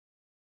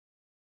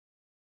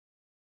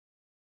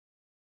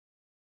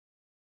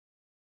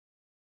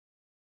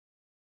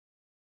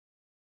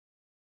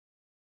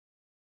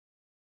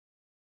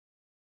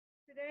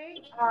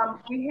Today,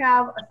 we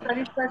have a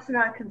study session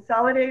on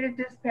consolidated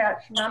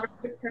dispatch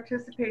membership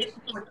participation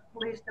with the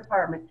police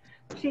department.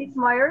 Chief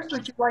Myers,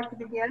 would you like to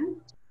begin?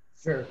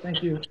 Sure,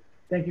 thank you.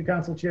 Thank you,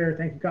 Council Chair.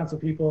 Thank you, Council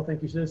people.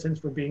 Thank you, citizens,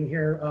 for being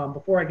here.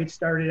 Before I get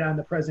started on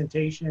the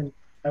presentation,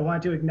 I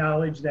want to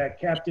acknowledge that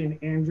Captain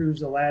Andrew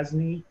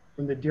Zelazny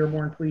from the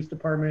Dearborn Police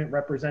Department,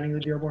 representing the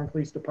Dearborn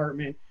Police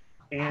Department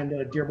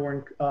and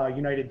Dearborn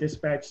United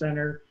Dispatch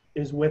Center,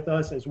 is with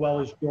us, as well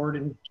as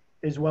Jordan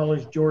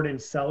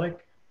Selleck,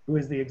 who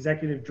is the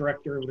Executive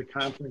Director of the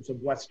Conference of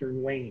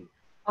Western Wayne.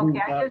 Okay,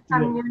 I just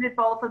unmuted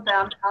both of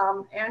them.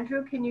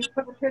 Andrew, can you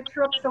put a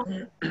picture up so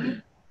we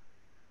can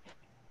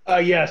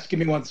see? Yes, give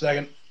me 1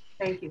 second.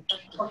 Thank you.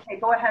 Okay,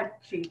 go ahead,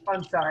 Chief.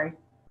 I'm sorry.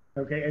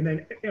 Okay, and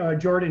then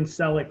Jordan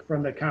Selleck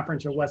from the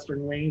Conference of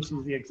Western Wayne.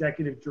 She's the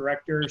Executive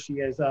Director. She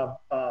has a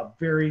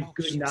very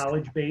good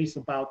knowledge base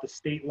about the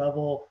state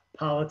level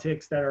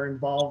politics that are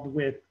involved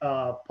with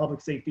public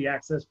safety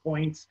access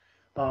points,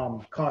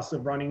 costs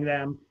of running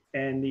them,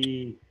 and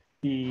the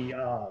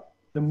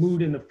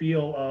mood and the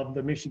feel of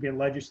the Michigan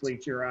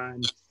legislature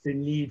on the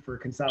need for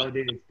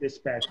consolidated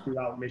dispatch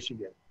throughout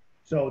Michigan.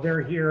 So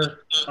they're here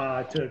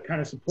to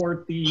kind of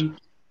support the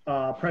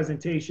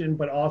presentation,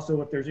 but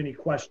also if there's any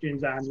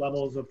questions on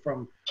levels of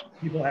from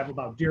people have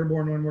about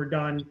Dearborn when we're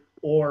done,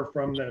 or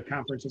from the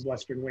Conference of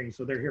Western Wayne.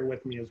 So they're here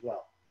with me as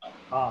well.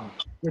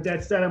 With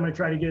that said, I'm going to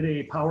try to get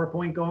a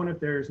PowerPoint going if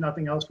there's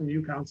nothing else from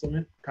you,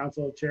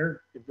 Council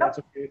Chair, if that's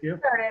okay with you.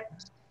 Start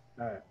it.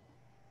 All right.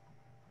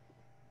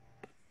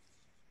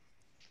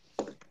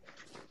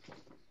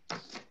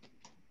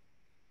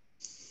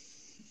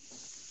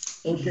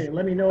 Okay,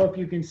 let me know if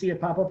you can see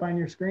it pop up on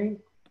your screen.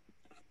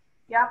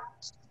 Yep.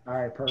 All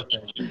right,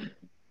 perfect.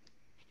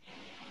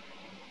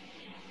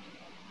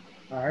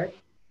 All right,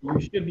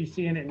 you should be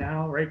seeing it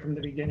now right from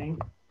the beginning.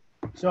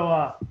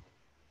 So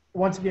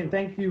once again,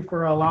 thank you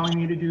for allowing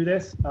me to do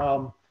this.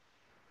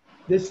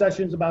 This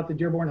session is about the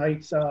Dearborn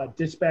Heights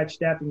dispatch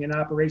staffing and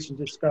operations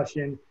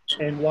discussion,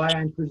 and why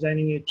I'm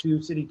presenting it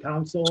to City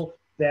Council,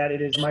 that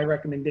it is my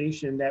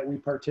recommendation that we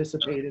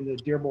participate in the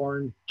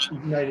Dearborn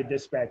United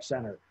Dispatch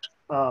Center.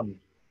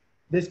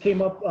 This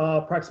came up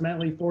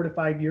approximately 4 to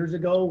 5 years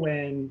ago,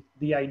 when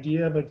the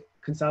idea of a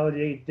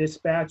consolidated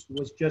dispatch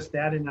was just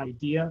that, an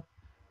idea.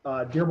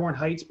 Dearborn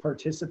Heights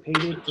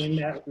participated in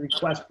that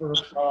request for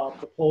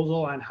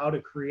proposal on how to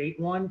create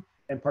one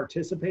and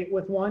participate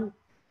with one.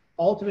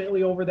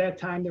 Ultimately, over that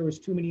time, there was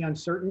too many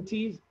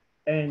uncertainties,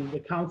 and the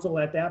council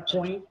at that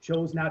point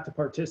chose not to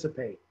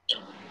participate.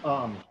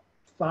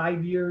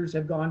 5 years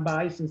have gone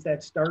by since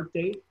that start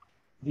date.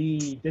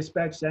 The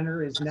dispatch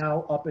center is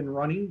now up and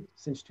running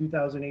since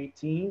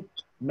 2018.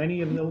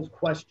 Many of those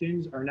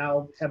questions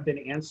have been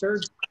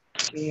answered,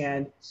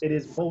 and it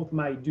is both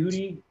my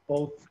duty,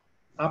 both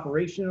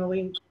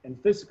operationally and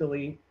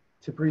fiscally,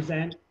 to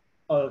present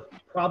a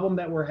problem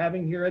that we're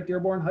having here at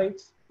Dearborn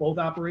Heights, both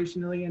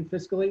operationally and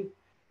fiscally,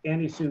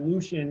 and a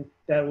solution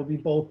that will be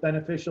both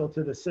beneficial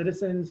to the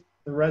citizens,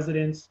 the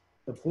residents,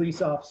 the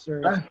police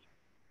officers,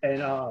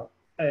 and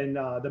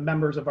the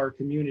members of our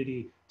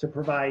community to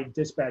provide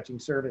dispatching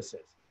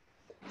services.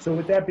 So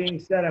with that being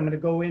said, I'm going to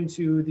go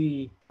into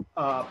the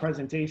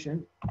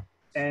presentation.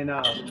 And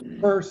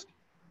first,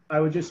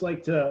 I would just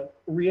like to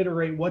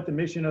reiterate what the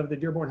mission of the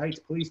Dearborn Heights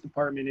Police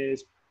Department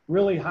is,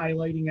 really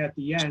highlighting at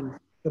the end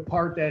the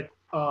part that,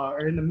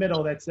 or in the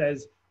middle, that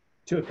says,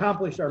 to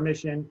accomplish our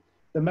mission,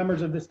 the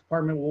members of this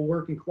department will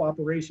work in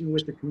cooperation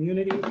with the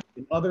community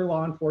and other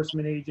law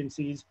enforcement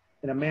agencies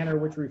in a manner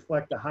which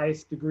reflect the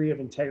highest degree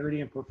of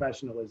integrity and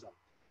professionalism.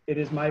 It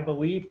is my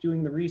belief,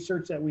 doing the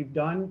research that we've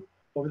done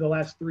over the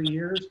last 3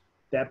 years,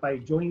 that by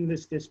joining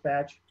this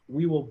dispatch,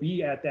 we will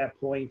be at that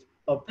point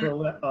of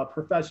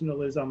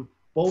professionalism,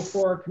 both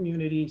for our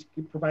communities,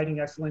 providing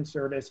excellent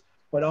service,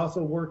 but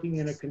also working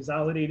in a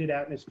consolidated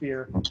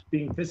atmosphere,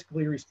 being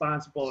fiscally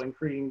responsible and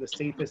creating the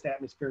safest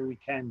atmosphere we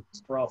can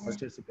for all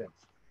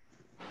participants.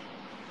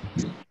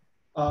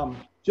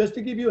 Just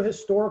to give you a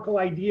historical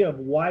idea of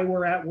why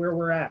we're at where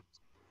we're at.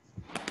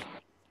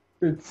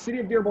 The City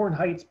of Dearborn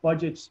Heights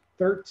budgets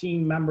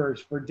 13 members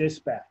for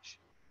dispatch.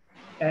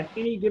 At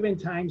any given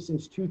time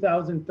since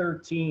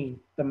 2013,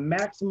 the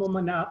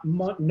maximum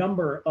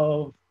number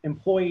of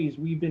employees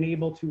we've been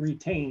able to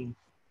retain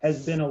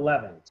has been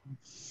 11.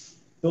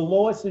 The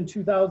lowest in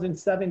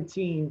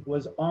 2017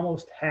 was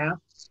almost half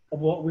of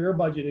what we were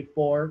budgeted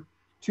for.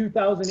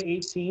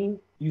 2018,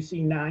 you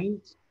see 9.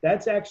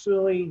 That's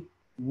actually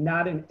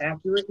not an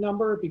accurate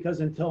number, because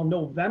until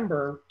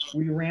November,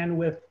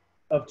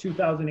 of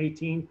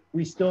 2018,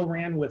 we still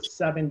ran with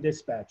 7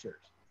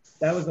 dispatchers.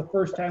 That was the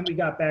first time we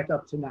got back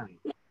up to 9.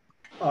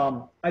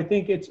 I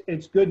think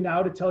it's good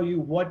now to tell you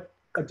what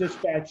a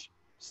dispatch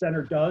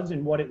center does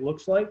and what it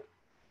looks like.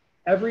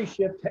 Every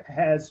shift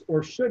has,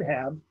 or should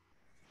have,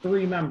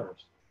 3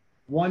 members.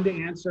 1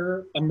 to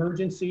answer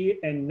emergency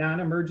and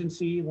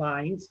non-emergency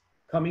lines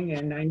coming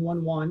in,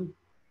 911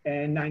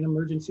 and 9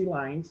 emergency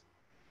lines.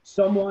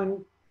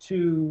 Someone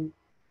to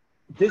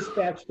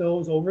dispatch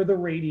those over the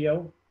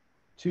radio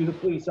to the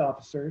police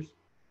officers.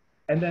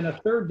 and then a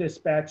third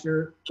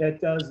dispatcher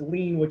that does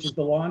lean, which is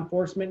the law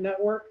enforcement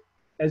network,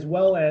 as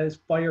well as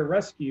fire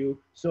rescue.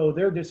 So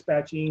they're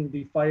dispatching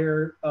the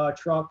fire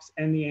trucks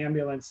and the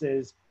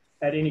ambulances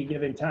at any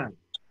given time.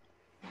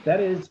 That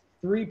is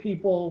 3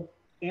 people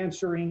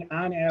answering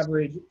on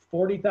average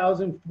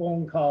 40,000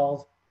 phone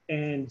calls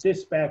and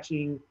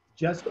dispatching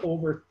just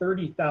over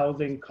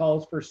 30,000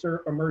 calls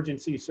for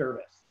emergency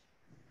service.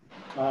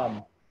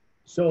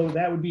 So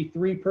that would be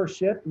 3 per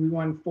shift. We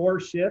run 4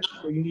 shifts,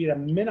 so you need a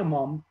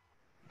minimum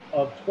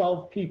of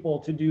 12 people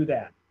to do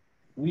that.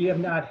 We have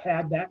not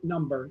had that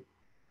number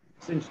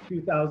since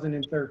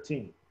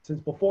 2013,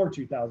 since before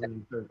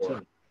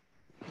 2013.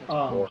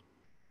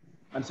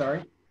 I'm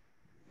sorry?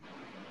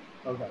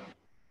 Okay.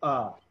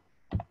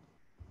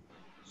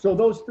 So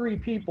those 3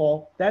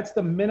 people, that's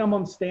the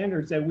minimum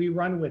standards that we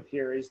run with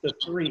here, is the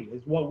 3,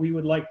 is what we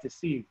would like to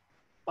see.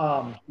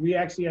 We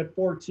actually had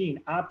 14.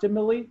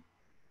 Optimally,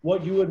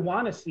 what you would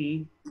want to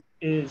see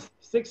is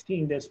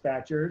 16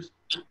 dispatchers.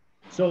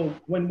 So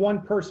when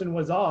one person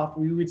was off,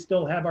 we would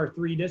still have our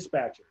 3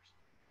 dispatchers.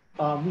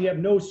 We have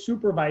no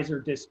supervisor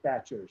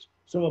dispatchers.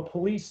 So a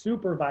police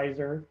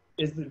supervisor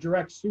is the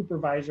direct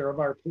supervisor of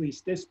our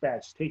police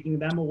dispatch, taking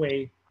them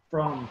away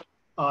from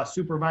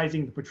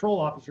supervising the patrol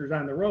officers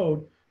on the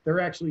road.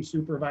 They're actually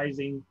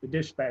supervising the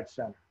dispatch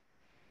center.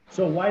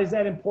 So why is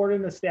that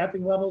important? The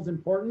staffing level is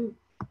important.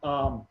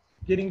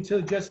 Getting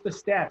to just the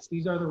stats.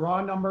 These are the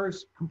raw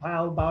numbers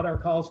compiled about our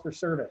calls for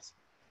service.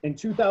 In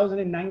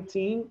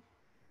 2019,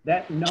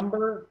 that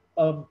number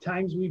of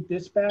times we've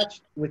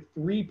dispatched with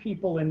 3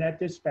 people in that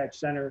dispatch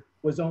center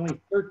was only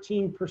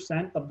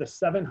 13% of the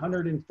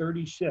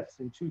 730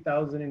 shifts in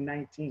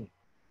 2019.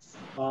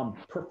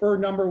 Preferred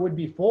number would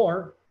be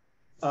 4.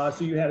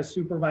 So you had a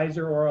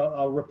supervisor or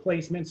a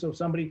replacement so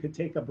somebody could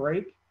take a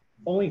break.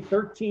 Only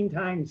 13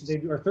 times,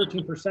 or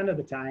 13% of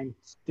the time,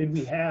 did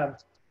we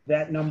have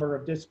that number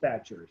of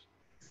dispatchers.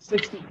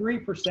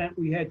 63%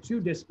 we had 2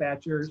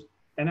 dispatchers,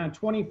 and on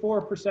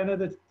 24% of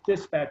the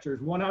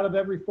dispatchers, 1 out of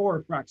every 4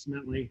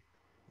 approximately,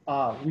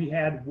 we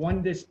had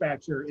 1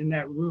 dispatcher in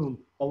that room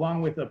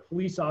along with a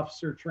police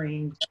officer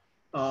trained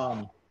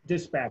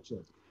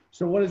dispatcher.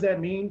 So what does that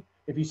mean?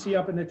 If you see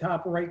up in the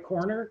top right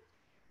corner,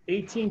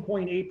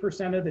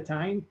 18.8% of the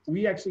time,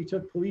 we actually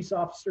took police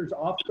officers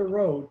off the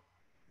road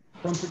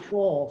from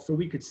patrol so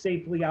we could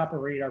safely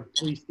operate our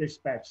police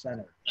dispatch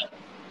center.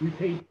 We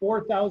paid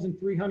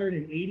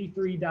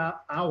 4,383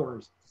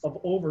 hours of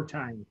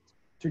overtime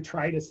to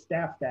try to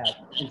staff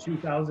that in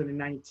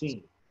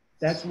 2019.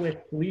 That's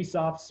with police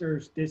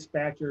officers,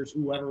 dispatchers,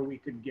 whoever we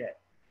could get.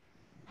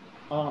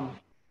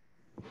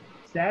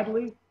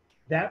 Sadly,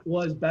 that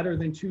was better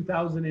than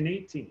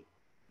 2018.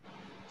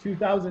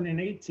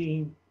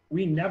 2018,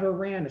 we never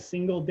ran a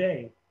single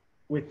day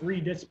with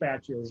 3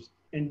 dispatchers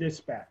in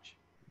dispatch.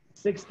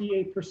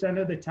 68%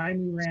 of the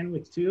time we ran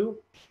with 2,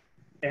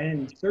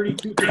 and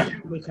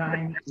 32% of the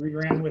time we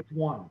ran with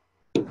 1.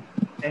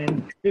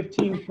 And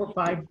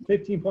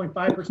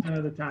 15.5%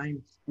 of the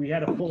time we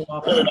had a full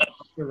officer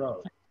off the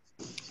road.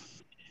 I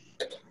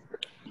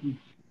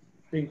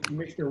think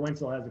Mr.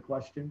 Wenzel has a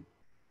question.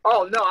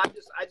 Oh no, I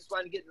just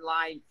wanted to get in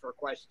line for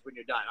questions when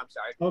you're done. I'm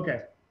sorry.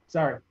 Okay,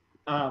 sorry.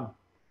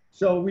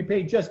 So we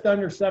paid just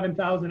under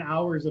 7,000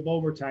 hours of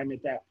overtime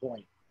at that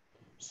point.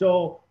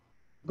 So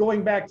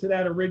going back to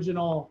that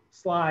original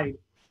slide,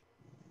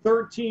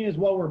 13 is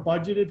what we're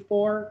budgeted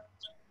for.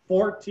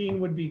 14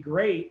 would be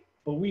great,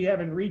 but we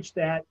haven't reached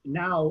that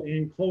now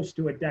in close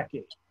to a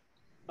decade.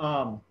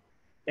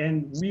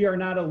 And we are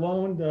not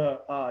alone.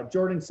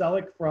 Jordan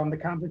Selleck from the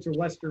Conference of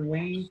Western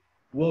Wayne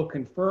will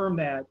confirm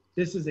that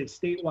this is a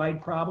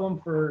statewide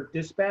problem for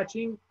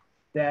dispatching,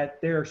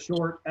 that they're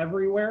short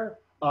everywhere.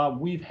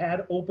 We've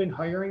had open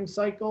hiring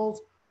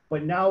cycles,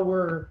 but now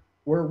we're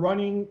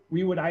running,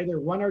 we would either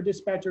run our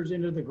dispatchers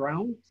into the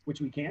ground, which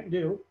we can't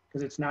do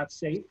because it's not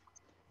safe.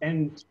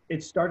 And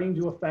it's starting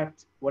to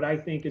affect what I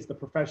think is the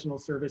professional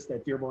service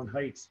that Dearborn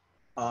Heights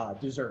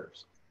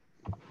deserves.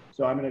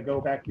 So I'm going to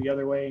go back the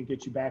other way and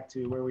get you back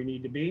to where we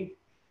need to be.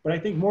 But I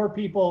think more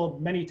people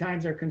many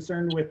times are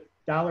concerned with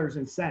dollars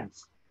and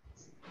cents.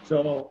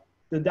 So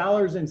the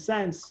dollars and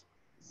cents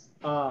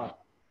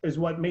is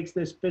what makes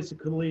this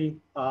fiscally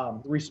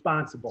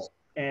responsible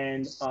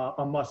and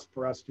a must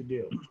for us to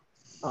do.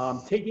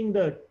 Taking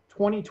the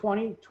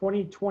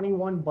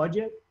 2020-2021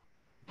 budget,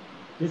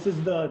 this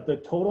is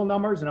the total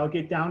numbers, and I'll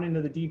get down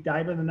into the deep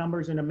dive of the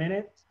numbers in a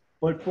minute.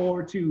 But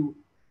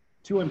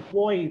to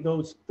employ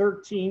those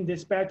 13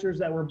 dispatchers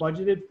that were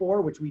budgeted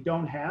for, which we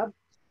don't have,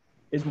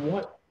 is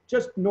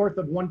just north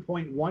of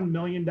 $1.1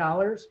 million.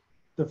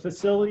 The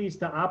facilities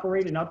to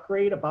operate and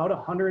upgrade about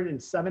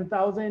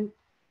 $107,000,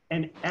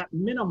 and at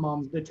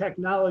minimum the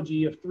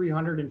technology of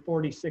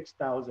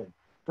 $346,000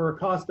 for a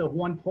cost of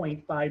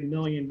 $1.5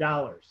 million.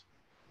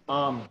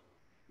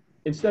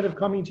 Instead of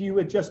coming to you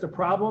with just a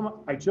problem,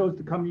 I chose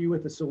to come to you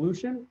with a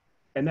solution,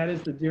 and that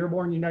is the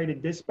Dearborn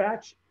United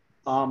Dispatch.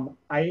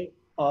 I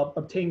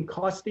obtained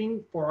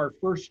costing for our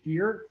first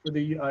year for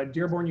the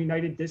Dearborn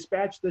United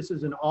Dispatch. This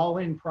is an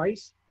all-in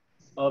price.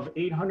 of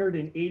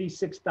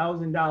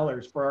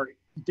 $886,000 for our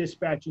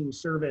dispatching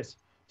service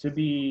to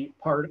be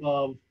part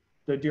of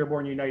the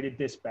Dearborn United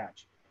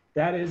Dispatch.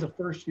 That is a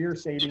first year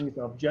savings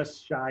of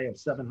just shy of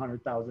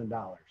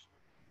 $700,000.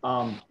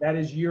 That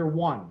is year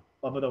one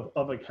of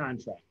a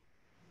contract.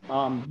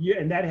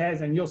 And that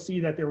has, and you'll see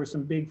that there were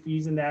some big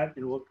fees in that,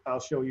 and I'll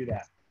show you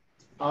that.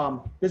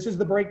 This is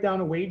the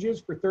breakdown of wages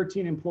for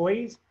 13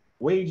 employees.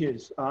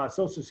 Wages,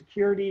 Social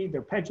Security,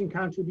 their pension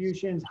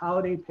contributions,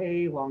 holiday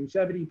pay,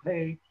 longevity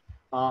pay,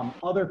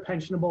 other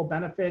pensionable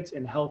benefits,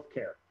 and health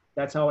care.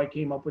 That's how I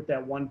came up with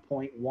that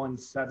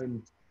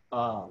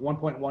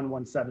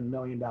 $1.117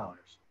 million.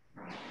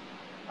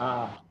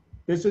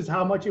 This is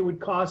how much it would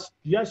cost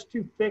just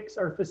to fix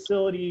our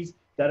facilities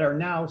that are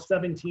now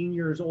 17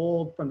 years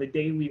old from the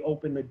day we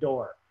opened the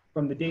door.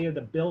 From the day of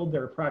the build,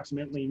 they're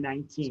approximately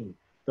 19.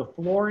 The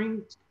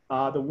flooring,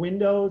 the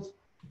windows,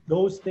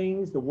 those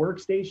things, the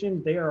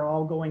workstations, they are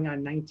all going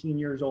on 19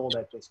 years old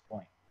at this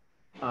point.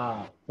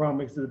 The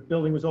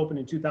building was opened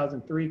in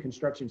 2003,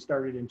 construction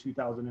started in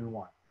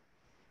 2001.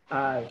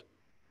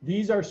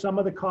 These are some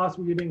of the costs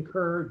we would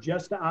incur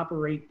just to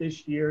operate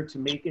this year to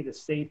make it a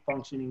safe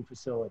functioning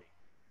facility.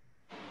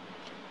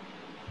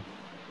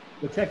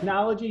 The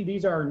technology,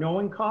 these are our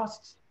known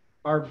costs.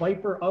 Our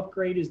Viper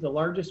upgrade is the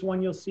largest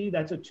one you'll see.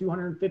 That's a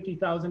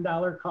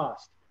 $250,000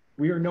 cost.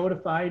 We are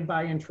notified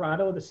by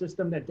Intrado, the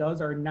system that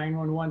does our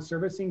 911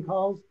 servicing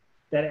calls,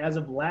 that as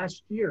of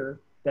last year,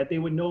 that they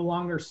would no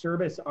longer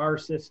service our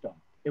system.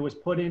 It was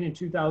put in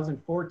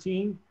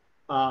 2014.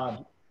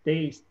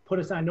 They put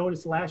us on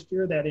notice last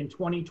year that in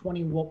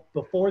 2020,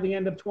 before the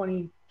end of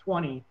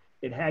 2020,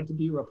 it had to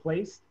be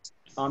replaced,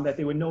 that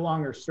they would no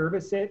longer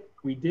service it.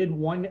 We did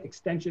one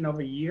extension of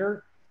a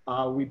year.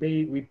 We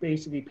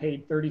basically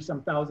paid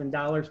 $30-some thousand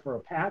for a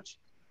patch,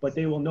 but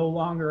they will no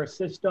longer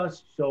assist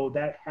us, so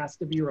that has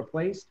to be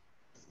replaced.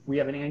 We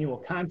have an annual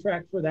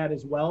contract for that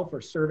as well,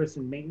 for service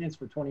and maintenance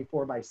for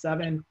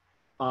 24/7.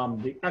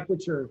 The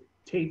Equiture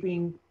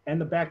taping and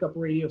the backup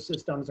radio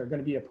systems are going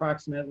to be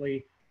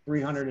approximately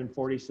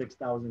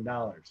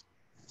 $346,000.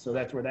 So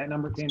that's where that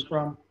number came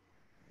from.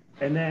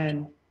 And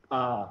then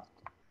I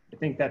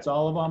think that's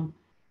all of them.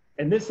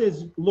 And this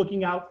is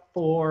looking out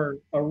for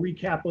a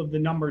recap of the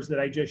numbers that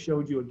I just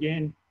showed you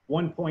again,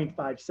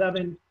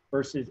 1.57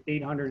 versus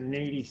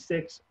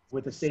 886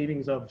 with a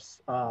savings of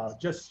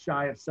just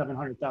shy of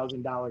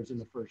 $700,000 in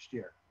the first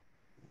year.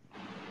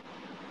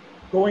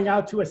 Going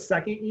out to a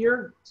second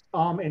year,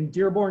 and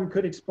Dearborn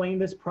could explain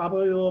this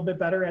probably a little bit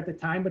better at the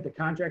time, but the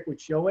contract would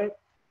show it.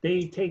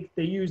 They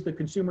use the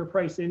consumer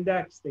price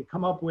index, they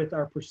come up with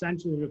our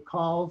percentage of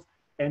calls,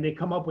 and they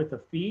come up with a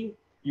fee.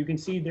 You can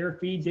see their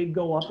fee did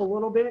go up a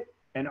little bit,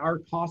 and our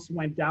costs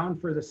went down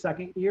for the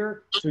second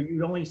year. So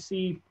you'd only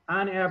see,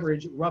 on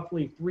average,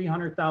 roughly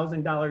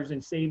 $300,000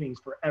 in savings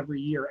for every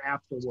year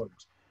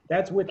afterwards.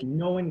 That's with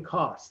known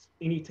costs.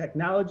 Any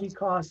technology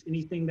costs,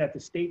 anything that the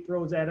state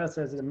throws at us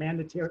as a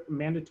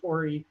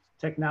mandatory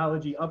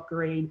technology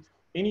upgrade,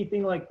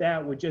 anything like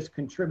that would just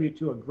contribute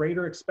to a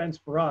greater expense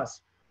for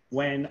us,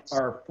 when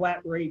our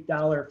flat rate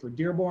dollar for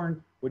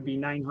Dearborn would be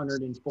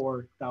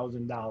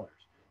 $904,000.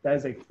 That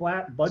is a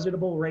flat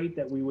budgetable rate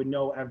that we would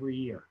know every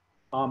year.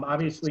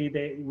 Obviously,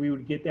 we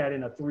would get that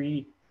in I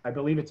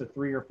believe it's a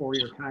 3 or 4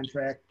 year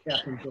contract.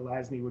 Captain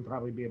Zelazny would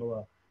probably be able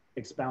to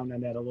expound on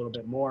that a little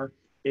bit more.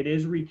 It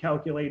is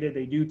recalculated.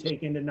 They do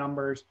take into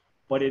numbers,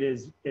 but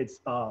it's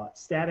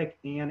static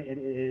and it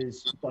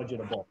is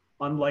budgetable.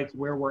 Unlike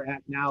where we're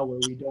at now, where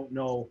we don't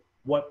know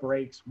what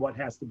breaks, what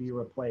has to be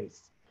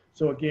replaced.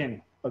 So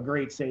again, a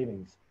great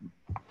savings.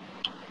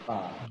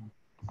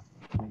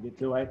 Get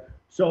to it.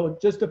 So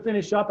just to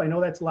finish up, I know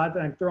that's a lot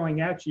that I'm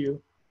throwing at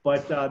you,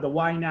 but the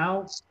why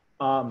now?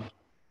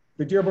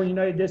 The Dearborn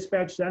United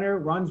Dispatch Center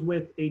runs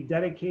with a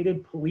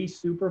dedicated police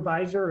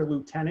supervisor or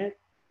lieutenant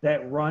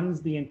that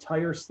runs the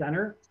entire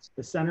center.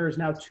 The center is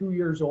now 2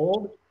 years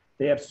old.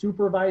 They have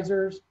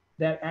supervisors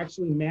that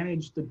actually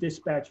manage the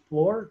dispatch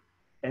floor,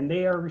 and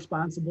they are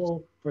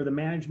responsible for the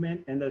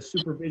management and the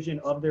supervision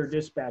of their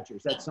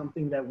dispatchers. That's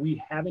something that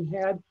we haven't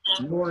had,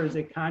 nor is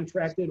it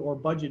contracted or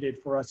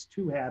budgeted for us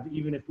to have,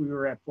 even if we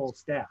were at full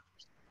staff.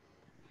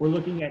 We're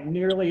looking at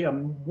nearly a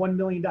 $1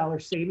 million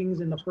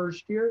savings in the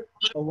first year,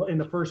 in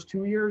the first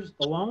 2 years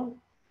alone.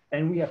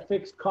 And we have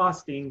fixed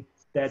costing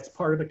that's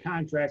part of the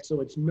contract,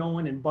 so it's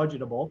known and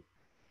budgetable.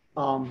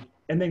 And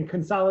then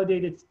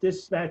consolidated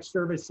dispatch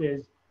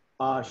services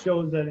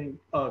shows an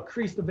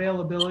increased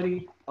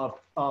availability of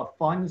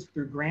funds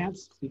through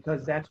grants,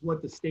 because that's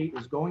what the state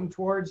is going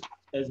towards,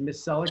 as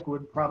Ms. Selleck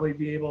would probably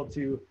be able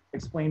to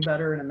explain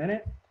better in a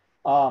minute.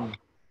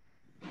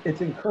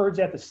 It's encouraged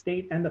at the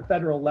state and the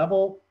federal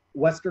level.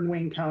 Western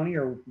Wayne County,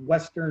 or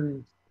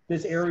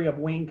this area of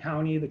Wayne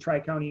County, the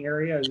Tri-County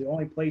area, is the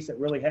only place that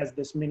really has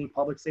this many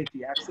public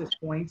safety access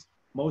points.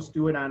 Most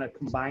do it on a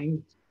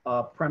combined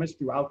premise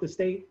throughout the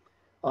state.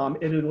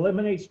 It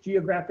eliminates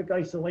geographic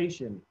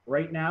isolation.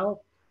 Right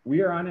now,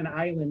 we are on an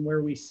island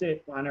where we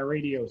sit on our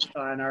radios,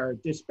 on our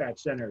dispatch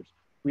centers.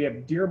 We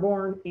have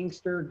Dearborn,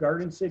 Inkster,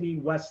 Garden City,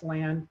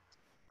 Westland,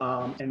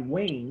 and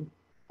Wayne,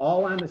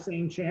 all on the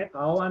same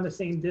all on the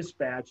same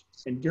dispatch,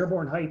 and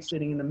Dearborn Heights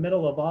sitting in the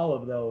middle of all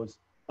of those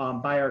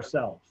by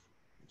ourselves.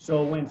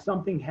 So when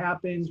something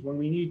happens, when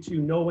we need to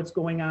know what's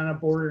going on a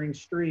bordering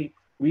street,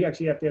 we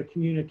actually have to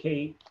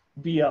communicate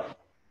via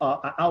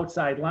an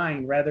outside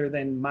line rather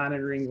than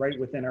monitoring right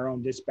within our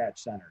own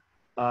dispatch center.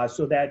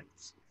 So that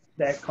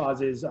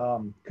causes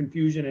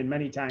confusion, and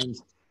many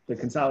times the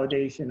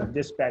consolidation of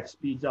dispatch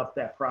speeds up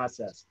that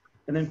process.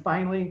 And then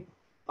finally,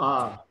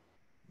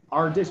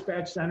 our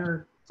dispatch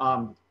center,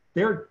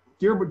 their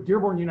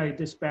Dearborn United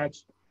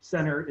Dispatch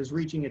Center is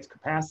reaching its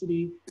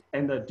capacity,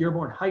 and the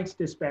Dearborn Heights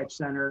Dispatch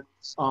Center,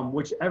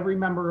 which every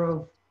member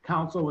of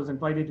council was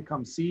invited to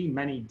come see,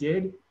 many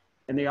did,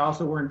 and they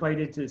also were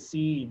invited to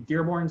see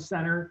Dearborn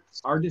Center.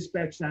 Our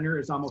dispatch center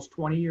is almost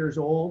 20 years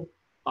old.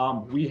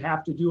 We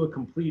have to do a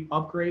complete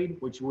upgrade,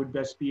 which would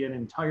best be an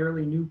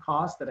entirely new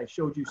cost that I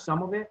showed you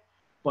some of it,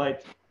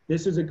 but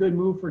this is a good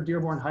move for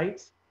Dearborn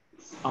Heights.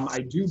 I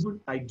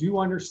do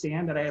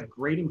understand that I have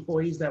great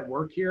employees that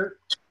work here,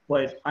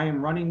 but I am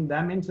running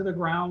them into the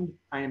ground.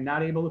 I am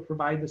not able to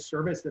provide the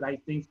service that I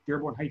think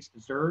Dearborn Heights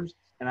deserves.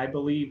 And I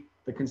believe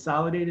the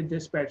consolidated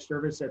dispatch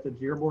service at the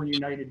Dearborn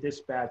United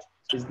Dispatch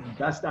is the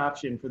best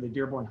option for the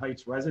Dearborn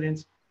Heights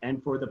residents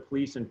and for the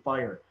police and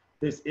fire.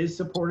 This is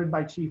supported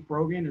by Chief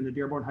Brogan and the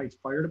Dearborn Heights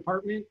Fire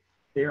Department.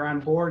 They are on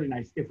board, and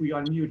if we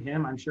unmute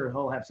him, I'm sure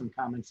he'll have some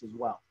comments as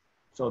well.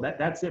 So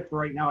that's it for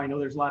right now. I know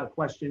there's a lot of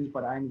questions,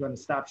 but I'm going to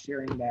stop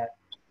sharing that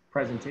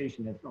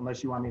presentation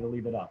unless you want me to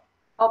leave it up.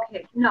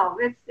 Okay, no,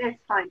 it's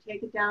fine.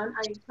 Take it down.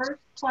 First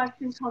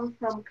question comes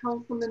from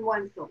Councilman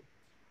Wenzel.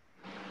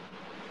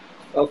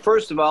 Well,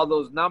 first of all,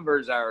 those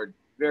numbers are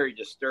very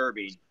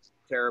disturbing,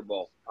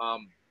 terrible. I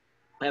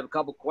have a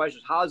couple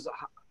questions. How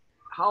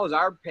is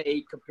our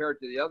pay compared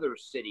to the other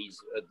cities'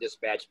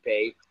 dispatch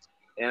pay?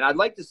 And I'd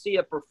like to see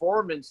a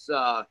performance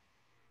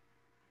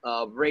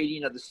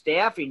rating of the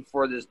staffing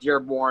for this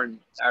Dearborn.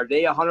 Are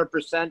they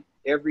 100%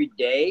 every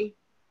day?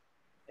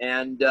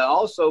 And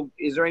also,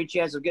 is there any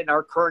chance of getting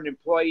our current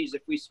employees,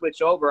 if we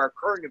switch over, our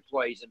current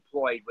employees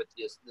employed with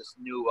this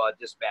new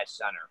dispatch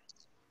center?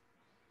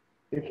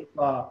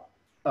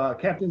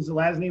 Captain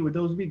Zelazny, would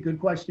those be good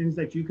questions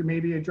that you could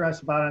maybe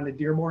address about on the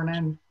Dearborn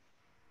end?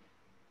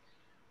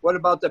 What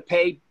about the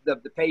pay? The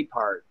pay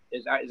part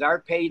is our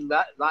pay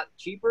lot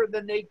cheaper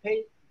than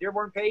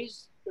Dearborn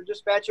pays for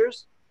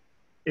dispatchers?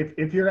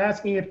 If you're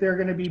asking if they're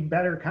going to be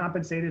better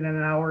compensated at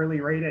an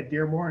hourly rate at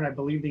Dearborn, I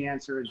believe the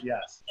answer is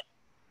yes.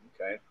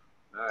 Okay,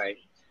 all right.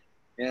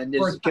 And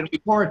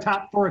for a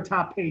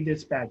top paid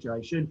dispatcher,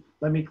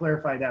 let me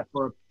clarify that.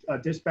 For a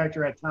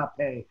dispatcher at top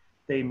pay,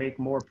 they make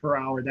more per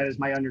hour. That is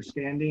my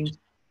understanding.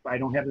 I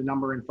don't have the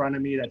number in front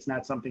of me. That's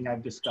not something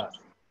I've discussed.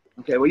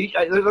 Okay, well,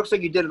 it looks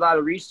like you did a lot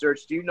of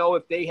research. Do you know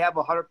if they have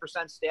 100%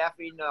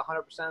 staffing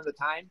 100% of the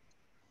time?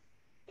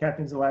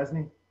 Captain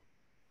Zelazny?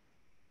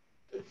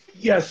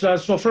 Yes,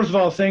 so first of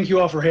all, thank you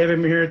all for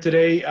having me here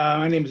today.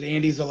 My name is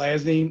Andy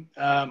Zelazny.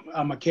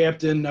 I'm a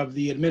captain of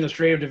the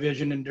administrative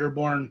division in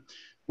Dearborn,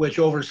 which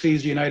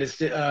oversees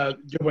the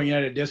Dearborn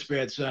United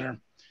Dispatch Center.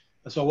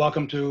 So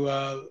welcome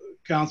to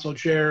Council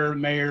Chair,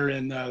 Mayor,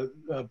 and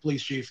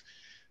Police Chief.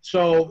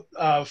 So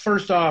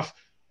first off,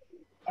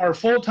 our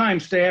full-time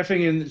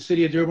staffing in the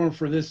city of Dearborn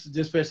for this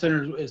dispatch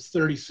center is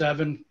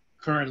 37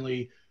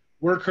 currently.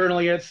 We're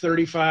currently at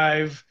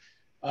 35.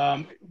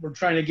 We're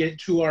trying to get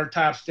to our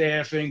top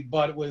staffing,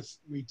 but with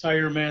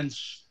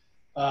retirements,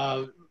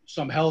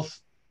 some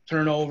health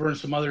turnover, and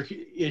some other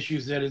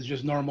issues that is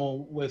just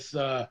normal with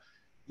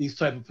these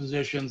type of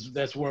positions,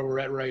 that's where we're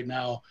at right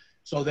now.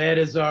 So that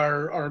is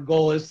our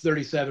goal is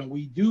 37.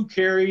 We do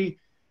carry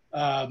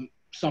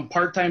some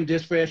part-time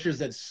dispatchers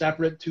that's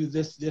separate to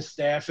this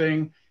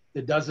staffing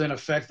that doesn't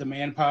affect the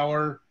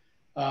manpower.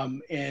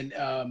 And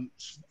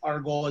our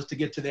goal is to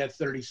get to that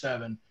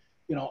 37.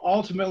 You know,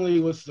 ultimately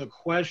with the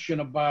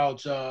question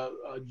about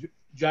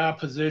job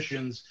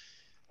positions,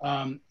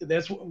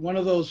 that's one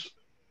of those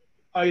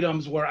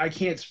items where I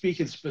can't speak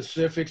in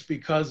specifics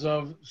because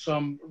of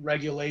some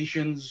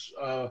regulations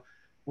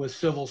with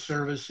civil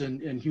service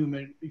and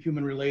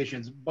human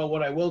relations. But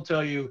what I will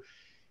tell you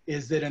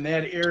is that in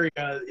that area,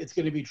 it's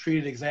going to be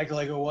treated exactly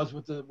like it was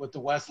with the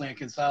Westland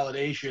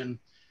consolidation.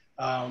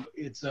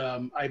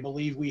 I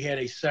believe we had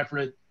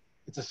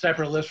it's a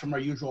separate list from our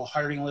usual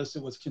hiring list.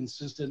 It was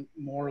consistent,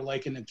 more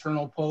like an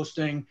internal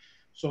posting.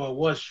 So it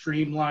was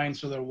streamlined.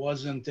 So there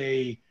wasn't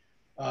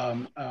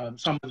some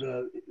of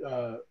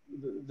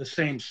the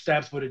same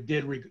steps, but it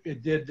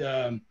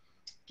did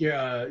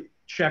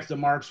check the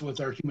marks with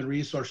our human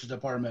resources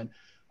department.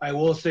 I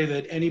will say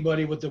that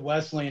anybody with the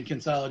Westland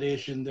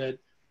consolidation that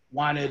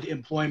wanted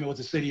employment with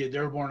the city of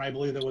Dearborn, I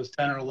believe there was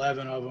 10 or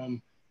 11 of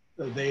them,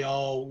 they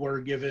all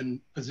were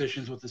given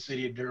positions with the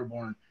city of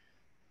Dearborn.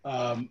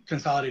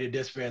 Consolidated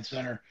Dispatch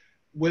Center.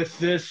 With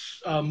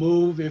this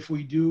move, if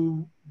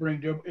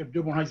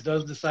Dearborn Heights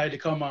does decide to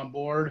come on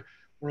board,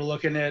 we're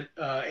looking at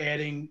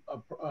adding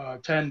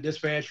 10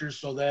 dispatchers,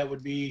 so that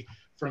would be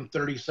from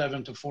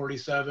 37 to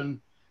 47.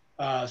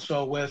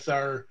 So with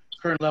our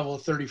current level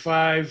of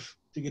 35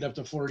 to get up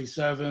to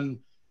 47,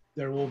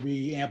 there will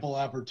be ample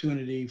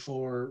opportunity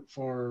for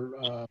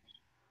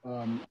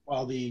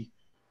all the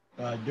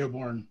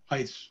Dearborn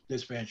Heights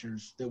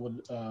dispatchers that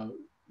would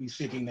be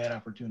seeking that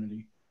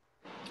opportunity.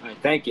 All right,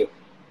 thank you.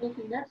 Thank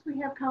you. Next, we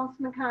have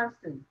Councilman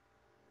Constant.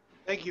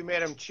 Thank you,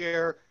 Madam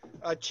Chair.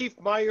 Chief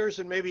Myers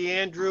and maybe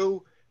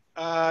Andrew,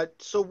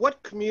 so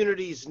what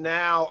communities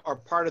now are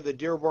part of the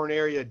Dearborn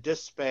area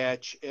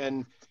dispatch,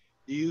 and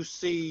do you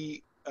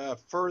see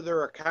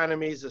further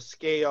economies of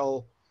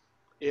scale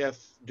if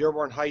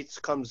Dearborn Heights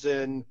comes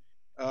in,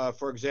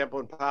 for example,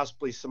 and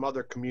possibly some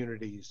other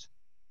communities?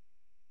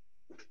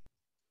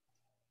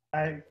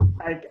 I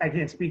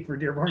can't speak for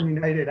Dearborn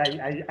United.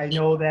 I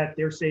know that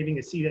they're saving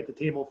a seat at the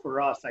table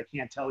for us. I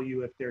can't tell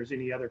you if there's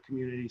any other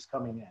communities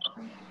coming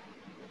in.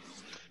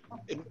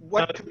 And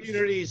what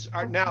communities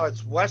are now?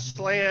 It's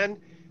Westland,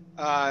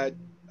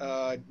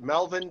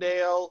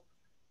 Melvindale,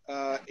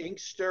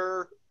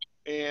 Inkster,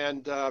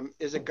 and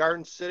is it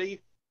Garden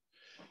City?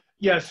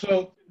 Yeah,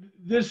 so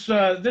this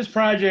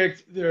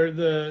project,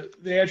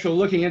 the actual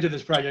looking into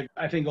this project,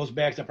 I think goes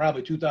back to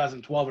probably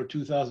 2012 or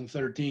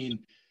 2013.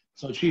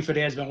 So Chief Ed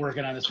has been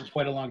working on this for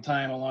quite a long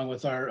time, along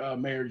with our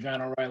Mayor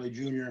John O'Reilly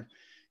Jr.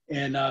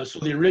 And so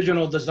the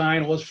original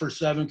design was for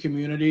 7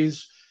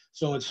 communities.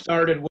 So it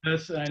started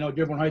with, and I know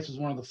Dearborn Heights was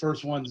one of the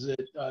first ones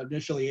that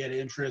initially had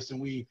interest, and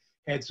we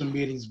had some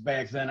meetings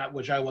back then,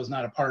 which I was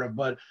not a part of.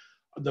 But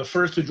the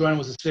first to join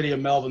was the city of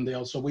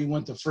Melvindale. So we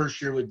went the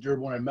first year with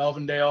Dearborn and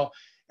Melvindale.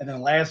 And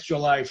then last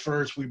July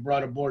 1st, we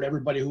brought aboard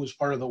everybody who was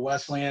part of the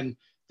Westland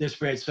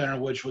Dispatch Center,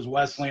 which was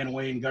Westland,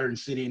 Wayne, Garden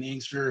City, and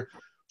Inkster.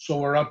 So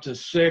we're up to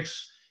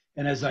 6.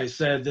 And as I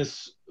said,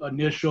 this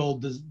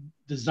initial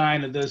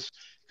design of this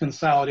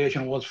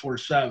consolidation was for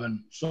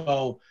 7.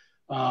 So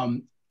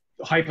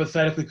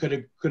hypothetically,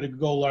 could it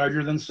go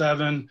larger than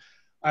 7?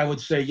 I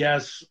would say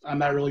yes. I'm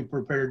not really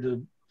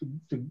prepared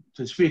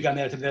to speak on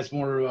that. That's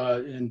more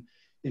in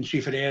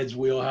Chief of Ad's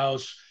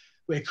wheelhouse.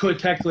 It could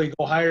technically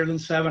go higher than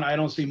 7. I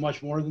don't see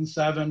much more than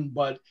 7,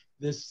 but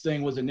this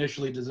thing was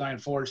initially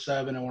designed for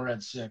 7, and we're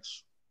at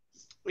 6.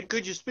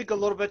 Could you speak a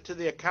little bit to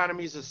the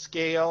economies of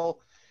scale?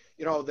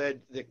 You know, the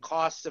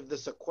cost of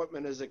this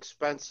equipment is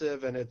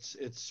expensive and it's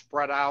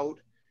spread out.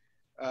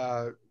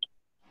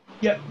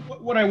 Yeah,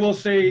 what I will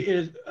say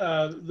is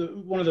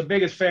one of the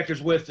biggest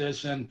factors with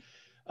this, and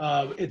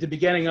at the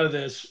beginning of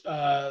this,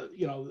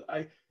 you know,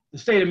 the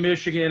state of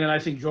Michigan, and I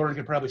think Jordan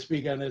could probably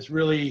speak on this,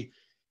 really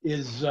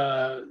is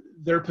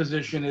their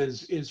position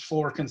is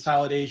for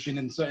consolidation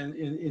in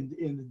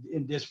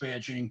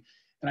dispatching.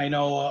 And I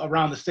know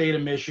around the state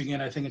of Michigan,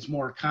 I think it's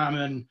more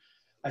common.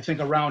 I think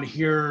around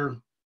here,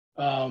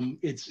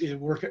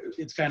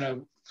 it's kind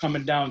of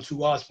coming down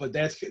to us, but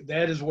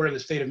that is where the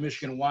state of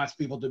Michigan wants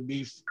people to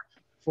be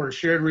for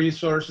shared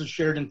resources,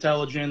 shared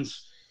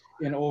intelligence,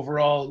 and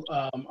overall,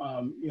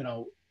 you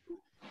know,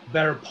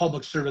 better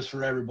public service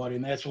for everybody.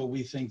 And that's what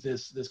we think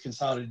this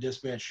consolidated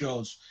dispatch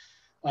shows.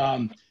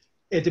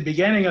 At the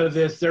beginning of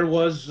this, there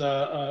was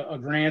a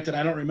grant, and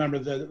I don't remember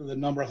the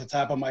number off the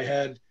top of my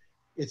head.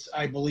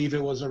 I believe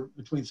it was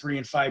between $3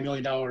 and $5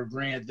 million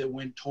grant that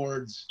went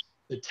towards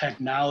the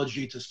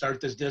technology to start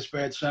this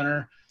dispatch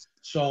center.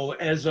 So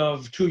as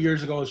of 2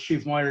 years ago, as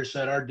Chief Myers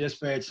said, our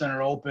dispatch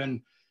center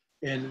opened,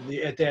 and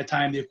at that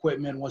time the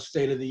equipment was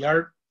state of the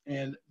art.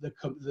 And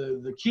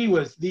the key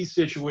with these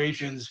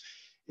situations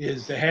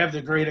is to have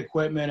the great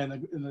equipment,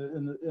 and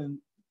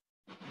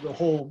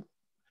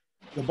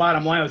the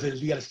bottom line with it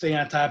is you got to stay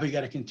on top of it, you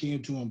got to continue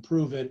to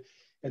improve it.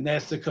 And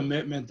that's the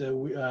commitment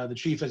that the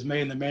chief has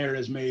made and the mayor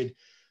has made.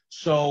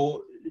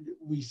 So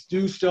we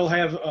do still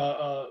have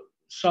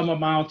some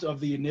amount of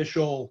the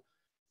initial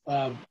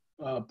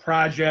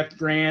project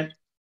grant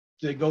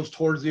that goes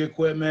towards the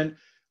equipment.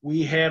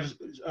 We have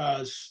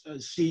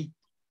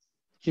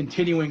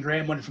continuing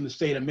grant money from the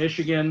state of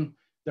Michigan.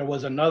 There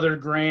was another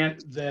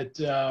grant that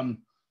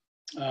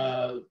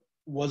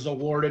was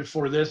awarded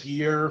for this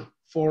year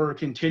for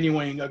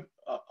continuing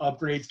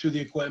upgrades to the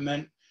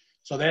equipment.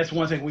 So that's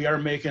one thing we are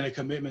making a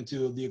commitment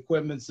to. The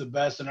equipment's the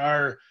best, and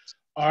our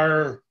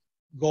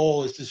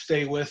goal is to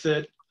stay with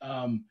it.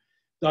 Doug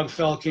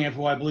Feldkamp,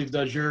 who I believe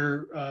does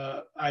your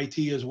IT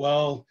as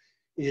well,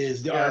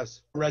 is our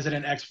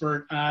resident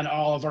expert on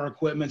all of our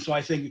equipment. So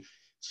I think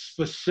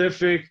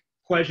specific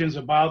questions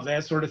about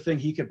that sort of thing,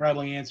 he could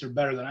probably answer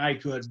better than I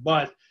could.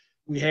 But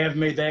we have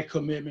made that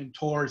commitment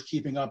towards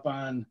keeping up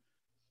on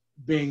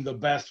being the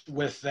best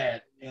with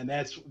that. And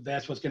that's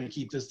what's going to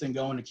keep this thing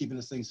going and keeping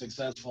this thing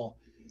successful.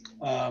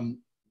 And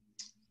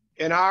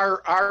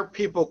are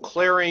people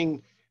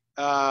clearing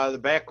the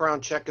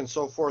background check and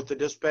so forth, the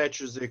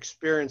dispatchers, the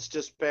experienced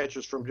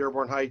dispatchers from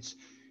Dearborn Heights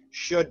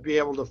should be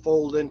able to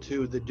fold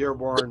into the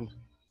Dearborn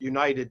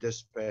United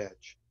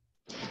dispatch?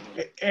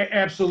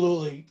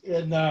 Absolutely.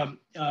 And the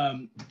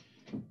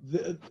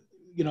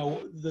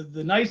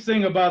nice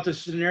thing about the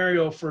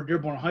scenario for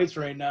Dearborn Heights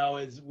right now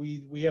is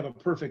we have a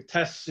perfect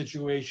test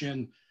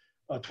situation,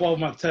 a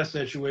 12-month test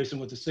situation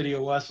with the city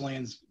of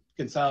Westland's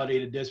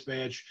consolidated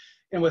dispatch.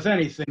 And with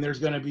anything, there's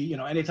going to be,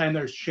 anytime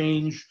there's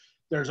change,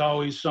 there's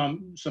always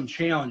some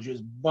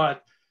challenges.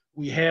 But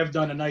we have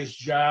done a nice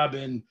job,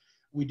 and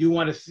we do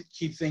want to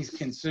keep things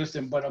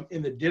consistent, but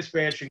in the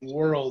dispatching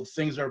world,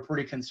 things are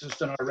pretty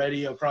consistent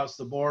already across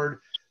the board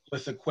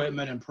with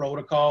equipment and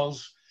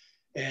protocols.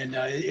 And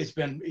it's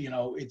been, you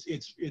know,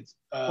 it's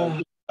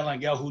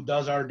Langell, who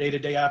does our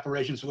day-to-day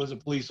operations, who is a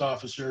police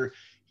officer,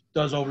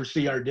 does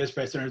oversee our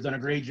dispatch center, has done a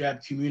great job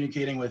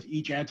communicating with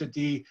each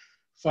entity,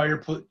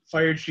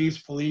 fire chiefs,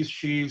 police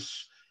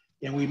chiefs,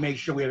 and we make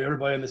sure we have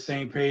everybody on the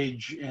same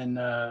page and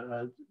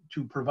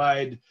to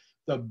provide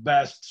the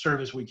best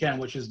service we can,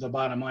 which is the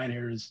bottom line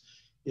here is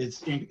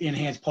it's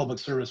enhanced public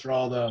service for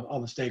all the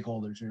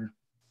stakeholders here.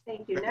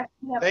 Thank you. Next,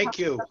 we have Thank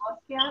you.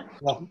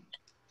 Welcome.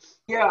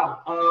 Yeah,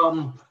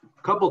 a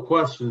couple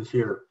questions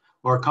here,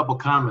 or a couple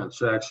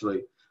comments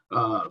actually.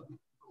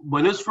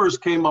 When this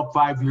first came up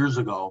 5 years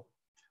ago,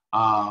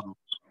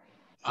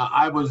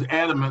 I was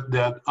adamant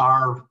that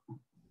our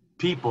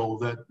people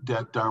that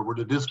were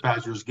the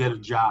dispatchers get a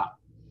job,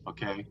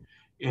 okay?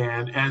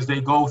 And as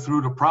they go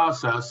through the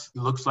process, it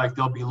looks like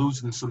they'll be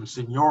losing some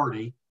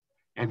seniority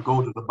and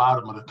go to the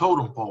bottom of the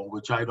totem pole,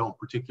 which I don't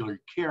particularly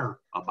care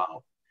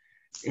about.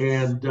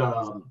 And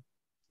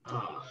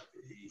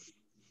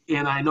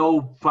I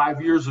know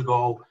 5 years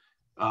ago,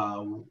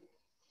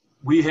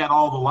 we had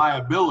all the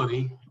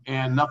liability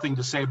and nothing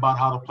to say about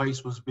how the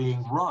place was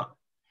being run.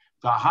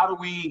 So how do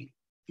we,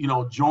 you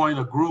know, join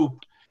a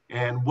group,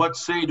 and what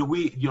say do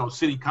we, you know,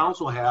 city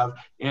council have,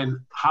 and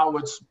how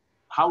it's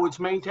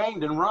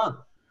maintained and run?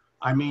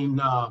 I mean,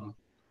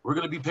 we're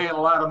going to be paying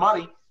a lot of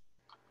money,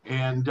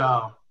 and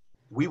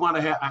we want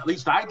to have, at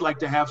least I'd like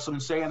to have some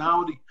say in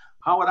how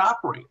it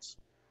operates,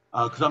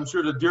 because I'm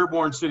sure the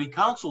Dearborn City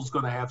Council is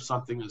going to have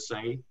something to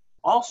say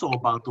also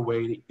about the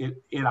way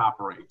it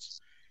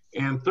operates.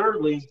 And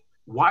thirdly,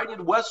 why did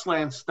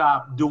Westland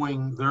stop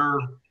doing their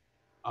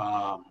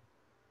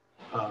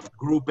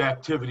group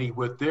activity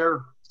with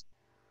their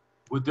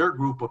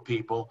group of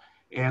people?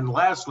 And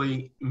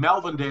lastly,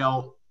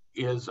 Melvindale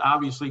is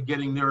obviously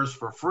getting theirs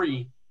for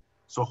free.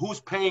 So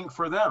who's paying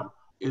for them?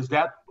 Is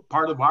that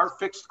part of our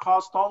fixed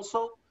cost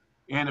also?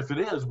 And if it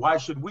is, why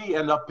should we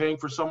end up paying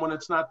for someone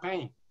that's not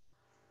paying?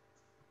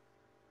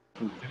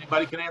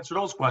 Anybody can answer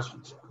those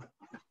questions.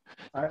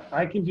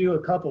 I can do a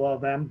couple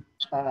of them.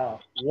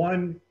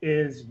 One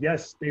is,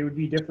 yes, they would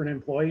be different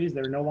employees.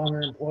 They're no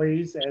longer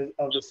employees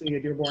of the city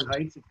of Dearborn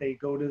Heights. If they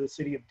go to the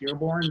city of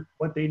Dearborn,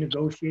 what they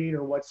negotiate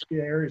or what's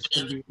there is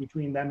going to be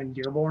between them and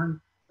Dearborn.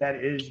 That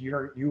is,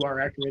 you are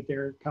accurate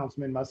there,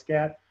 Councilman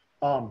Muscat.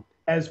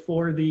 As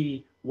for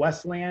the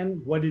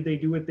Westland, what did they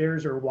do with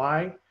theirs or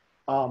why?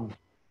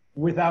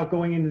 Without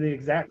going into the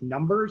exact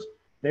numbers,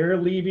 they're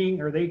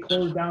leaving, or they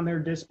closed down their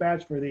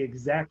dispatch for the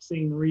exact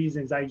same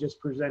reasons I just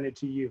presented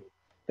to you.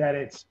 That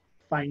it's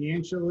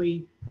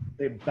financially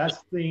the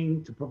best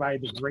thing to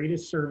provide the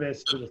greatest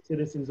service to the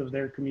citizens of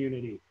their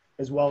community,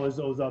 as well as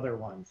those other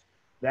ones.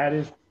 That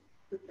is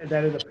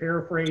a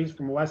paraphrase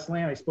from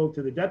Westland. I spoke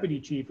to the deputy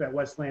chief at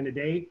Westland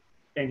today,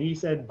 and he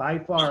said by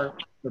far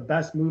the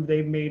best move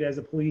they've made as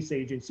a police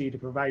agency to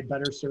provide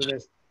better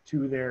service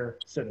to their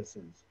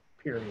citizens,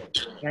 period.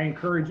 And I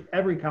encourage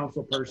every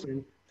council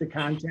person to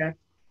contact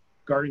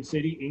Garden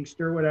City,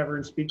 Inkster, whatever,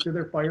 and speak to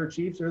their fire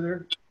chiefs or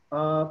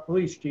their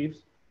police chiefs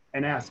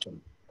and ask them,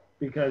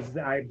 because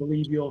I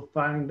believe you'll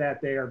find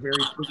that they are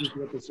very pleased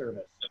with the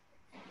service.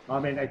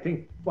 And I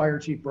think Fire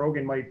Chief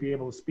Brogan might be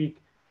able to speak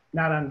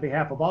not on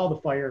behalf of all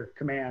the fire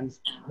commands,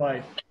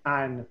 but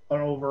on an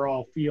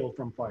overall feel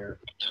from fire.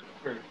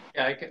 Sure.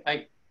 Yeah,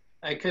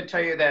 I could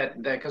tell you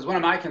that because one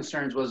of my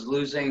concerns was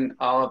losing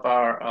all of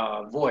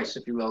our voice,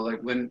 if you will.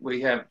 Like when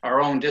we have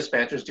our own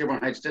dispatchers,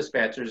 Dearborn Heights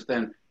dispatchers,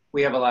 then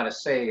we have a lot of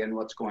say in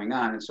what's going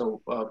on. And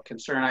so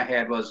concern I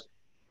had was,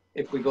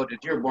 if we go to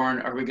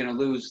Dearborn, are we going to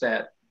lose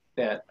that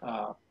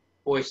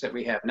voice that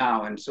we have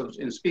now? And so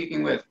in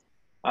speaking with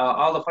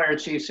all the fire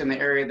chiefs in the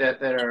area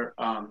that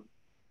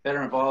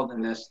are involved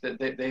in this, that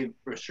they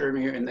assured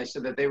me, and they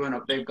said that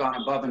they've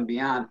gone above and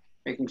beyond,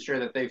 making sure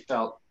that they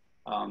felt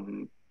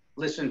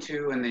listened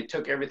to, and they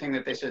took everything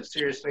that they said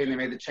seriously, and they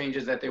made the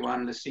changes that they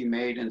wanted to see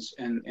made,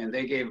 and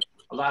they gave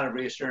a lot of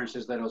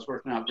reassurances that it was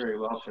working out very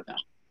well for them.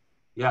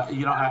 Yeah,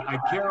 you know, I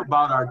care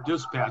about our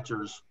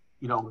dispatchers,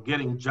 you know,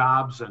 getting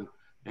jobs and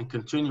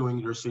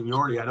continuing their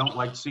seniority. I don't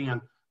like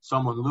seeing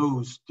someone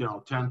lose, you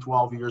know, 10,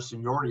 12 years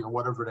seniority or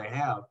whatever they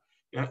have.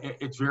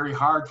 It's very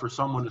hard for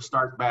someone to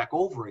start back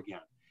over again.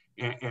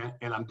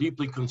 And I'm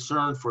deeply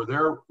concerned for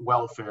their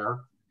welfare.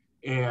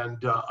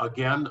 And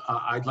again,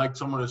 I'd like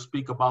someone to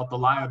speak about the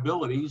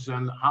liabilities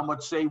and how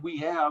much say we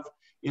have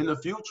in the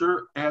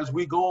future as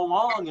we go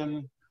along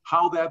and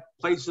how that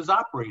place is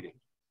operating.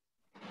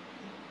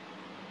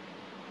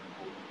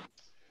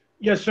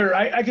 Yes, sir.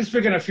 I can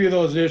speak on a few of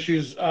those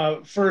issues.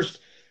 First,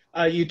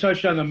 you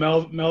touched on the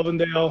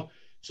Melvindale.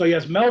 So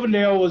yes,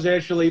 Melvindale was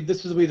actually,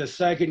 this will be the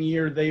second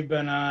year they've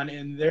been on,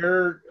 and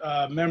their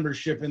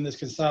membership in this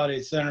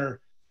consolidated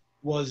center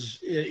was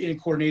in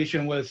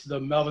coordination with the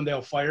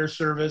Melvindale Fire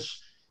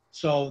Service.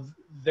 So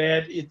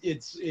that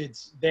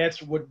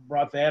that's what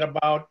brought that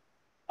about.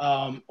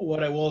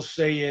 What I will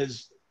say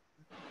is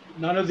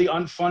none of the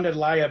unfunded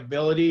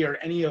liability or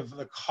any of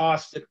the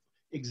costs that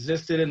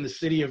existed in the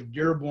city of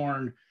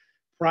Dearborn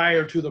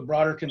prior to the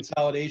broader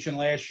consolidation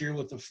last year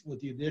with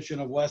the addition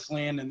of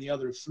Westland and the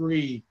other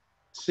 3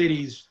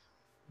 cities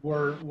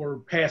were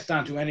passed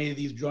on to any of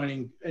the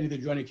joining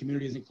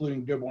communities,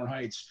 including Dearborn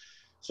Heights.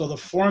 So the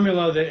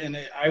formula that, and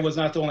I was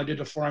not the one that did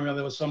the formula,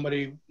 there was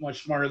somebody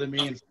much smarter than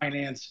me in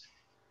finance.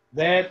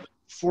 That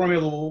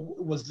formula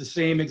was the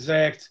same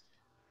exact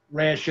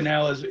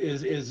rationale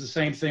is the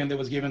same thing that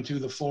was given to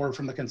the 4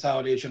 from the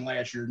consolidation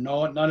last year.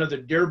 None of the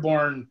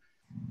Dearborn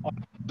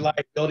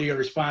liability or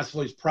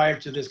responsibilities prior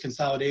to this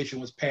consolidation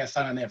was passed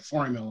on in that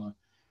formula.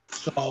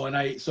 So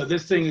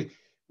this thing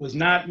was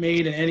not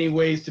made in any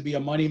ways to be a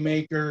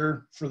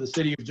moneymaker for the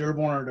city of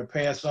Dearborn or to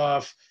pass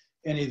off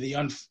any of the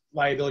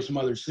liabilities from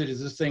other cities.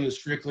 This thing is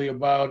strictly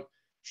about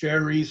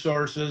shared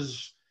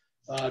resources,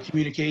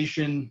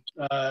 communication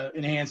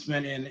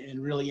enhancement, and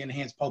really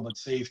enhance public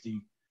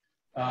safety.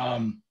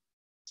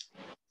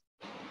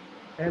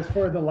 As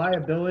for the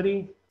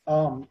liability,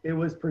 it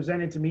was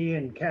presented to me,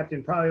 and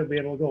Captain probably will be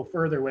able to go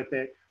further with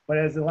it, but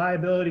as the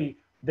liability,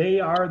 they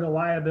are the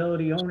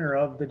liability owner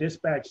of the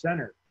dispatch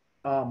center.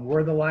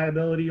 We're the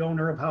liability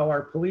owner of how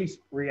our police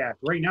react.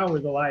 Right now, we're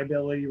the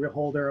liability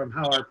holder of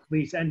how our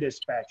police and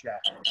dispatch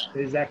act.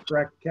 Is that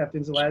correct,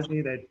 Captain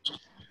Zelazny?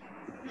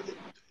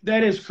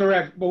 That is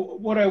correct. But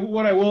what I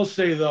will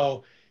say,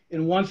 though,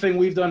 and one thing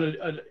we've done,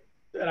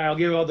 and I'll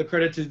give all the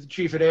credit to the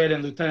Chief of Ed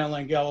and Lieutenant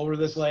Langell, over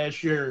this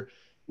last year,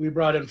 we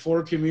brought in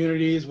 4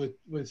 communities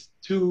with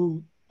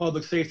 2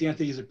 public safety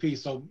entities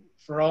apiece. So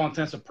for all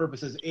intents and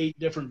purposes, 8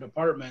 different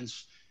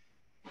departments.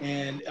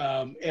 And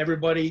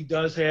everybody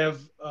does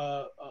have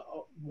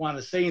want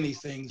to say in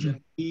these things.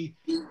 And he,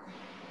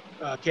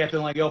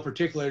 Captain Langell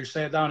particularly,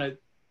 sat down at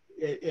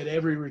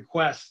every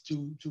request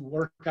to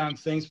work on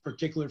things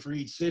particular for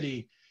each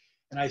city.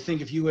 And I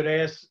think if you would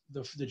ask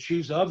the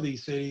chiefs of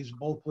these cities,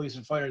 both police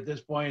and fire at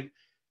this point,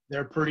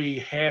 they're pretty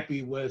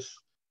happy with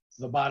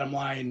the bottom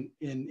line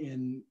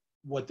in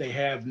what they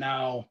have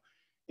now.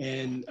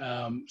 And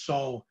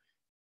so,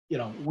 you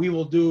know, we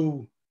will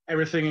do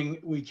everything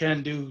we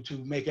can do to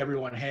make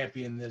everyone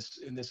happy in this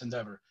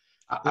endeavor.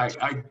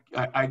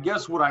 I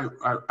guess what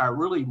I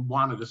really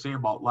wanted to say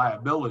about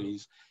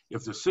liabilities,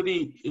 if the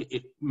city,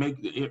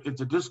 if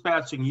the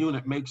dispatching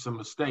unit makes a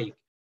mistake,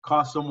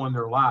 costs someone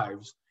their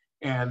lives,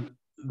 and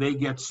they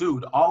get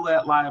sued, all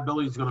that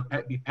liability is going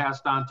to be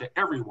passed on to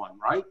everyone,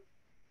 right?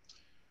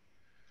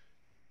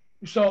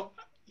 So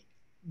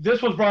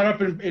this was brought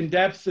up in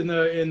depth in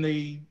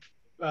the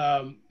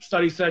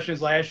study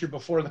sessions last year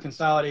before the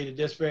consolidated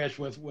dispatch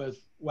with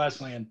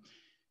Westland.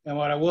 And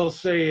what I will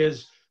say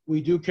is we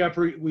do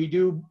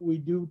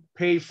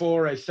pay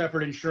for a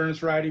separate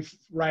insurance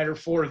rider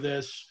for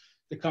this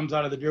that comes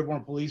out of the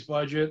Dearborn police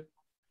budget.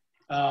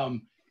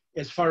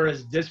 As far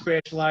as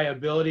dispatch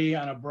liability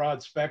on a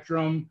broad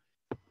spectrum,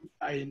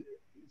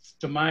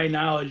 to my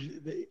knowledge,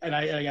 and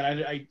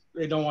I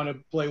don't want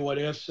to play what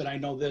ifs, and I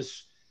know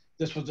this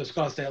was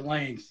discussed at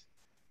length.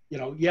 You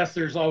know, yes,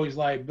 there's always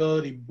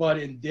liability, but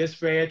in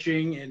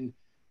dispatching, and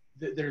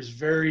there's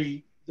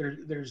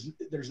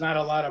not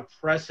a lot of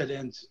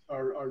precedent,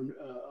 or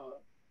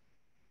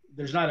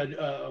there's not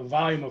a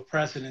volume of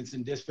precedents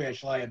in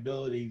dispatch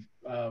liability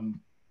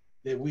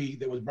that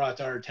was brought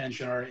to our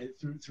attention or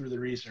through the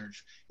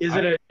research. Is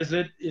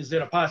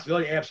it a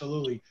possibility?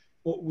 Absolutely.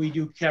 But we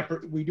do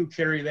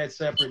carry that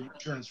separate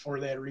insurance for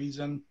that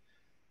reason.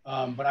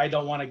 But I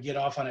don't want to get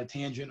off on a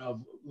tangent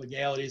of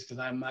legalities because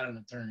I'm not an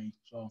attorney.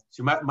 So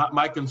see,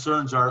 my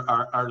concerns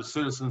are the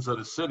citizens of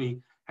the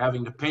city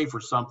having to pay for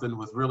something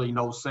with really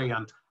no say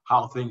on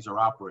how things are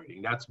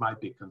operating. That's my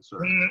big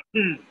concern.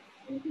 Thank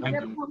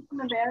you.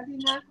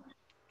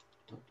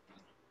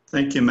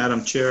 Thank you,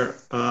 Madam Chair.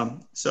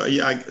 So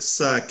yeah, I guess,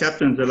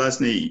 Captain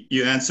Zelazny,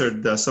 you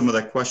answered some of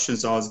the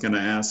questions I was going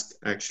to ask,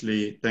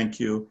 actually. Thank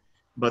you.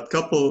 But a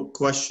couple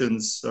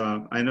questions.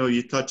 I know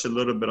you touched a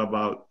little bit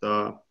about,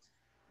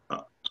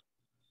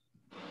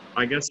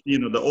 I guess, you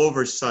know, the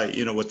oversight,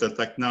 you know, with the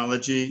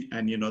technology,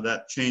 and, you know,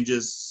 that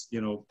changes, you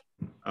know,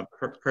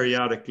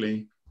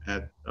 periodically.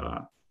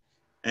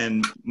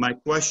 And my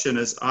question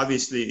is,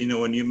 obviously, you know,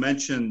 when you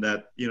mentioned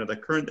that, you know, the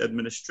current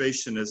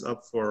administration is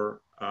up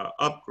for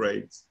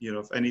upgrades, you know,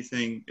 if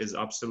anything is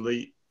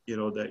obsolete, you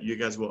know, that you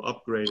guys will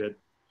upgrade it.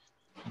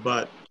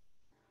 But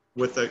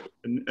with a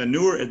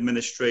newer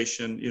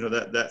administration, you know,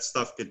 that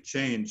stuff could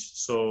change.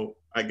 So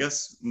I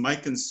guess my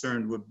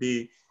concern would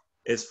be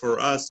is for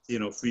us, you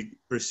know, if we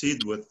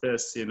proceed with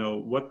this, you know,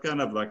 what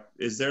kind of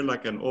is there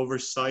like an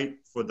oversight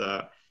for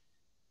the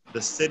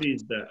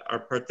cities that are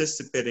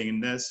participating in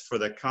this, for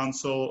the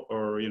council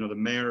or, you know, the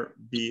mayor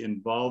be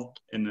involved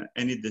in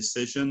any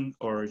decision,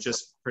 or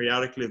just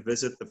periodically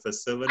visit the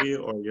facility,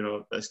 or, you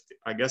know,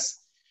 I guess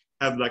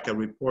have like a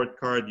report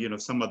card, you know,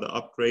 some of the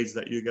upgrades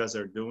that you guys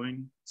are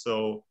doing,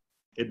 so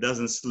it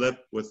doesn't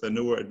slip with the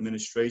newer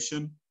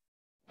administration?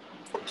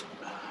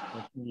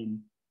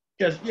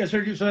 Yes,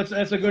 sir. So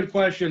that's a good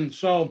question.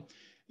 So,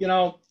 you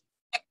know,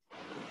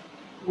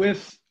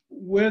 with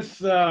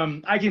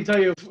I can tell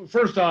you,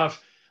 first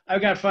off, I've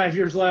got 5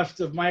 years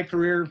left of my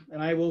career,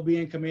 and I will be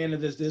in command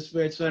of this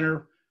dispatch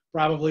center,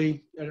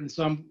 probably in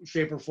some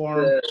shape or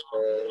form.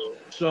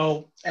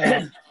 So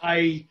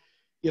I,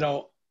 you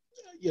know,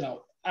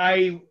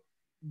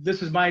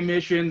 this is my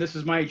mission. This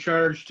is my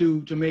charge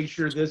to make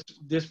sure this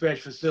dispatch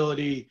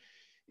facility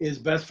is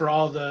best for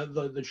all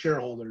the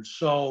shareholders.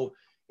 So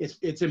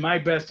it's in my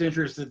best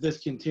interest that this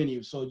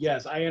continues. So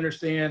yes, I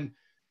understand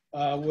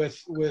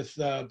with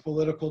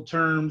political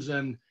terms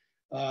and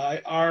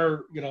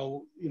our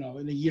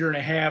in a year and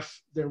a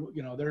half there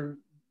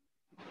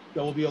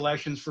will be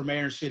elections for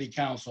mayor and city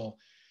council.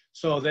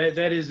 So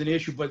that is an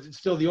issue, but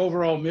still the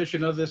overall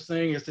mission of this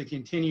thing is to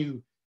continue,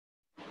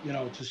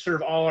 to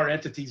serve all our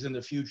entities in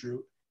the future.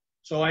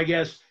 So I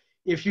guess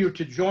if you were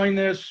to join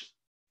this,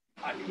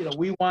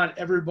 we want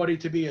everybody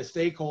to be a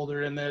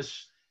stakeholder in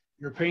this.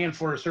 You're paying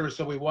for a service,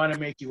 so we want to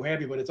make you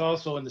happy, but it's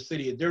also in the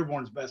city of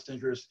Dearborn's best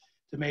interest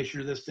to make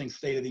sure this thing's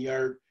state of the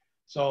art.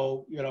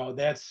 So,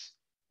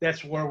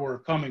 that's where we're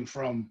coming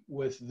from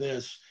with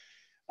this.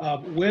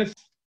 With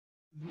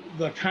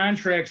the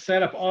contract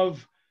setup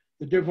of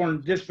the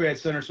Dearborn Dispatch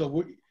Center,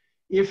 so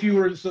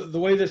the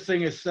way this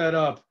thing is set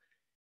up,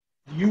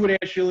 you would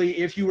actually,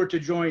 if you were to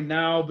join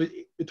now,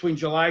 between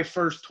July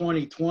 1st,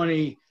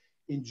 2020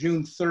 and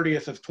June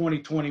 30th of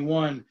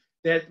 2021,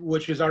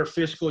 which is our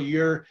fiscal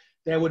year,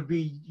 that would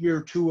be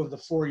year 2 of the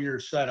 4-year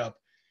setup.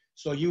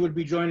 So you would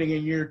be joining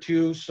in year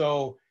 2.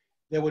 So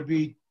that would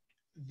be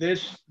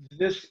this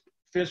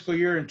fiscal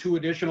year and 2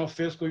 additional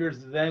fiscal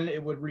years. Then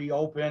it would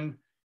reopen.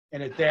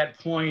 And at that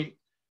point,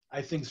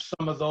 I think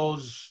some of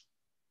those,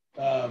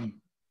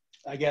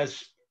 I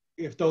guess,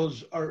 if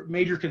those are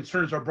major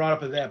concerns are brought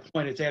up at that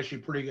point, it's actually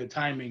pretty good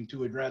timing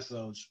to address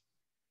those.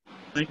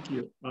 Thank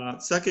you.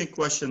 Second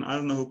question, I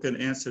don't know who can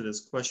answer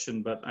this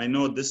question, but I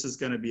know this is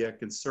going to be a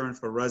concern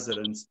for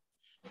residents,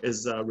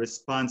 is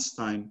response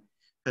time.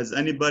 Has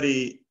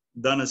anybody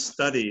done a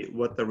study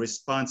what the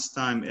response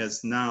time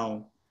is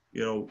now,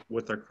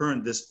 with our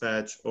current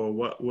dispatch, or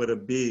what would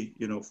it be,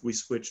 if we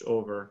switch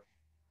over?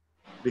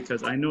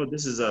 Because I know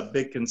this is a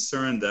big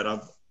concern that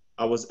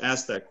I was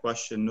asked that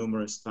question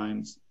numerous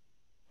times.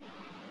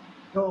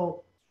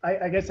 So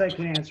I guess I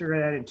can answer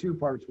that in 2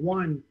 parts.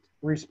 One,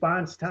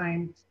 response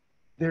time,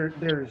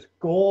 there's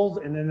goals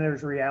and then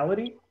there's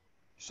reality.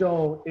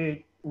 So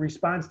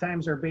response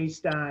times are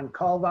based on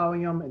call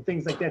volume and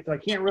things like that. So I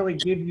can't really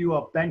give you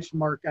a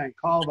benchmark on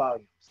call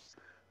volumes.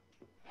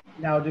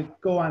 Now to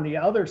go on the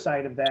other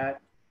side of that,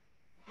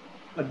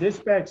 a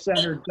dispatch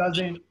center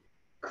doesn't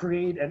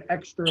create an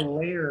extra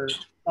layer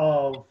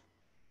of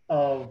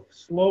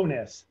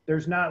slowness.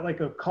 There's not like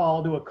a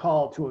call to a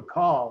call to a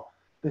call.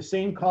 The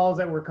same calls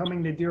that were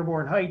coming to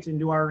Dearborn Heights and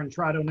to our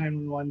Entrado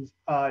 911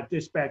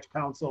 dispatch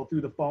council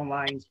through the phone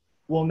lines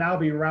will now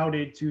be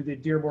routed to the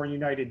Dearborn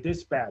United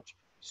Dispatch.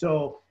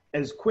 So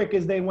as quick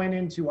as they went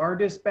into our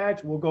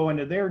dispatch, we'll go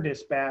into their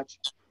dispatch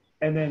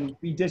and then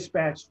be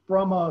dispatched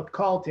from a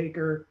call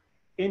taker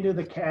into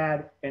the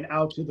CAD and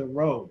out to the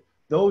road.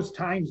 Those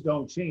times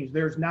don't change.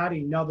 There's not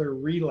another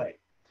relay.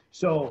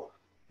 So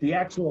the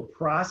actual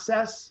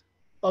process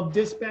of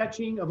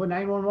dispatching of a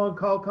 911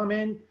 call come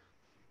in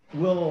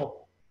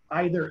will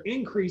either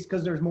increase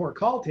because there's more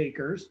call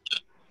takers,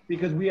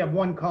 because we have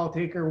 1 call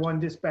taker, 1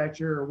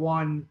 dispatcher,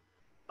 1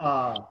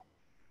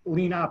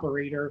 lean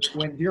operator.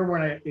 When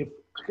Dearborn, if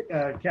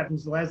Captain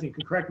Zelazny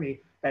could correct me,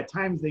 at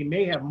times they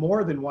may have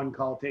more than 1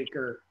 call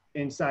taker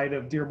inside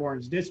of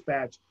Dearborn's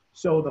dispatch.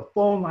 So the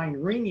phone line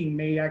ringing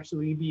may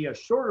actually be a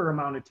shorter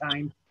amount of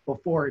time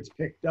before it's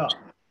picked up.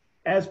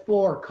 As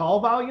for call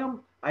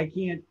volume, I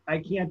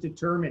can't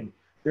determine.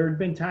 There have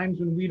been times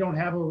when we don't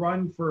have a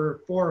run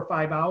for 4 or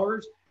 5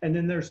 hours, and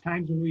then there's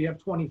times when we have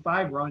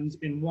 25 runs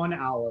in 1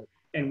 hour,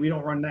 and we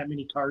don't run that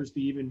many cars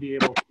to even be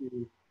able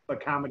to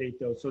accommodate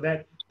those. So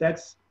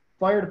that's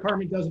fire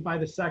department does it by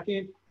the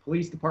second,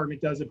 police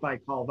department does it by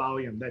call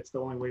volume. That's the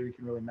only way we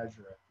can really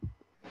measure it.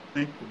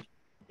 Thank you.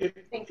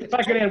 If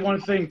I could add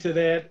one thing to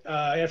that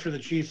after the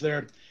chief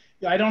there,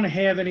 I don't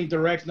have any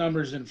direct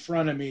numbers in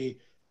front of me.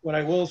 What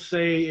I will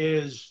say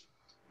is,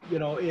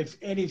 if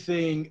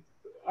anything,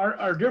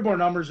 our Dearborn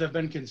numbers have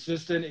been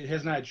consistent. It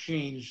has not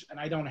changed, and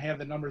I don't have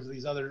the numbers of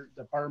these other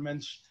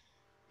departments.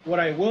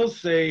 What I will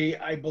say,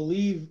 I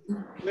believe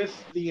with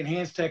the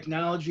enhanced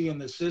technology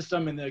and the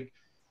system and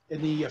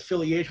the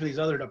affiliation with these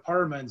other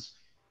departments,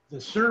 the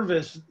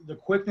service, the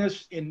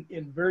quickness in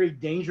very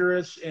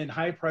dangerous and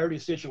high priority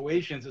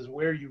situations is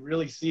where you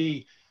really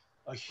see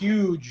a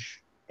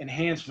huge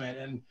enhancement.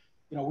 And,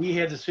 we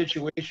had the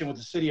situation with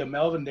the city of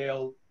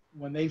Melvindale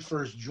when they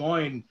first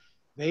joined.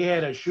 They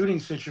had a shooting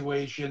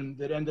situation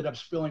that ended up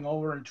spilling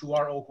over into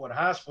our Oakwood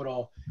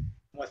Hospital.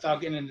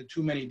 Without getting into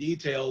too many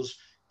details,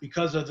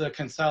 because of the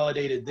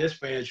consolidated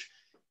dispatch,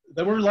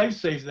 there were life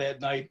saves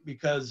that night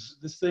because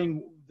this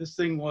thing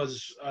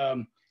was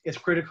as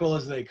critical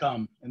as they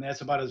come. And that's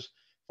about as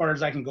far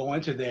as I can go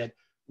into that.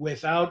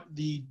 Without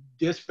the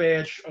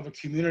dispatch of a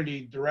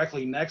community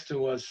directly next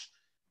to us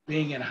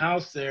being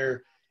in-house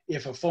there,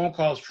 if a phone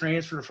call is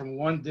transferred from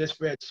one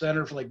dispatch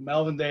center for like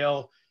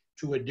Melvindale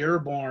to a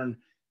Dearborn,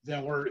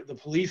 then the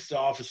police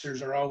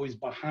officers are always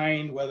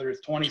behind, whether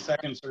it's 20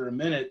 seconds or a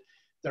minute,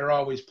 they're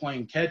always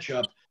playing catch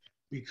up.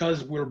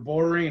 Because we're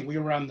bordering and we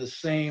were on the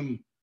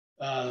same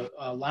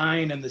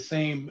line and the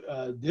same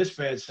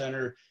dispatch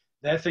center,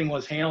 that thing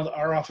was handled.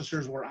 Our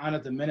officers were on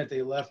it the minute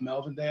they left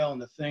Melvindale,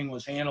 and the thing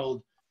was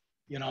handled,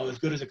 you know, as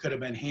good as it could have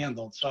been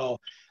handled. So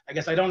I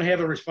guess I don't have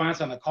a response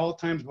on the call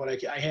times, but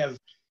I have,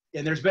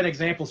 and there's been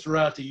examples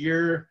throughout the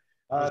year.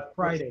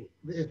 Friday,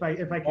 if I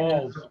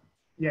can,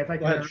 yeah, if I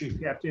can, Go ahead,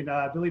 Chief. Captain,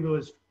 I believe it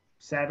was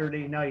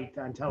Saturday night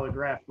on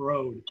Telegraph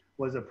Road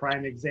was a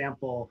prime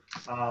example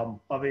of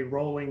a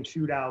rolling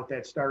shootout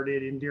that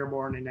started in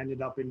Dearborn and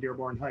ended up in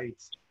Dearborn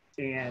Heights.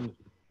 And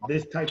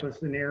this type of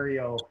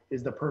scenario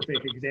is the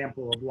perfect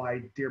example of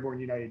why Dearborn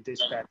United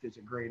Dispatch is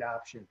a great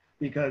option,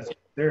 because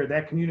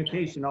that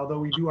communication, although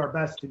we do our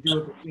best to do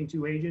it between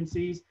two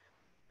agencies,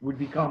 would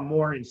become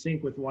more in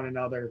sync with one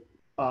another,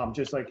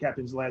 just like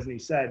Captain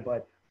Zelazny said.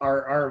 But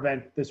our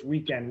event this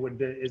weekend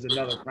is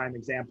another prime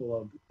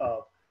example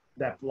of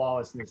that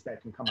flawlessness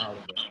that can come out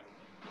of it.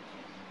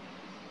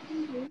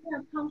 We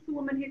have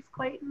Councilwoman Hicks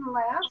Clayton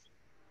last.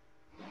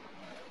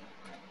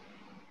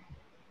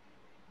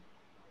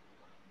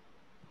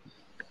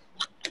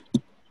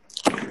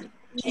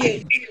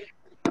 Mute.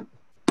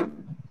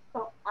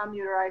 Oh,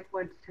 unmute her. I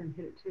went to hit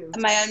it too.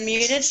 Am I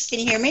unmuted? Can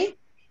you hear me?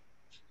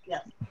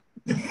 Yes.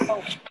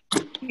 Oh,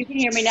 you can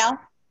hear me now?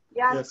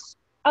 Yes.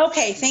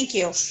 Okay, thank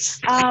you.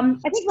 I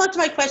think most of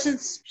my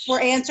questions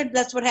were answered.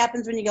 That's what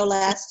happens when you go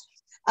last.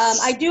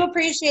 I do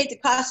appreciate the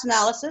cost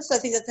analysis. I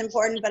think that's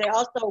important, but I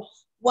also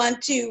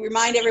want to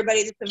remind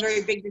everybody that it's a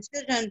very big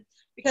decision,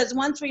 because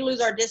once we lose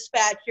our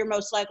dispatch, you're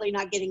most likely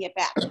not getting it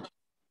back.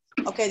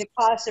 Okay, the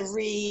cost of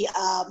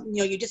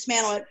you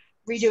dismantle it,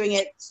 redoing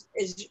it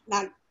is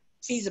not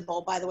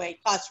feasible, by the way,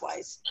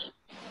 cost-wise.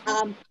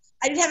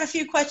 I did have a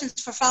few questions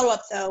for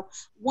follow-up, though.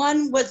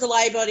 One was the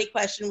liability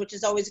question, which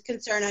is always a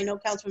concern. I know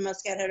Councilman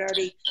Muscat had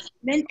already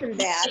mentioned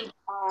that.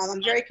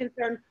 I'm very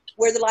concerned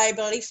where the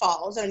liability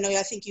falls. I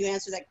think you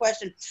answered that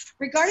question.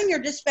 Regarding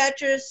your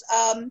dispatchers,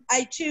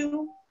 I,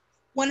 too,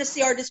 want to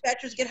see our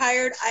dispatchers get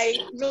hired. I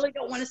really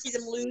don't want to see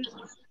them lose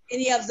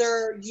any of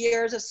their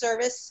years of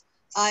service.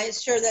 I'm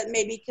sure that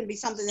maybe can be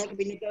something that can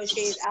be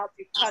negotiated out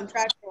through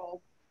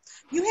contractual.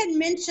 You had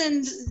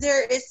mentioned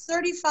there is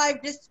 35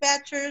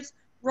 dispatchers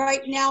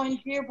right now in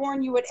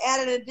Dearborn. You would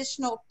add an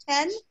additional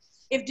 10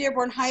 if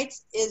Dearborn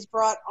Heights is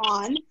brought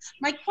on.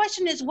 My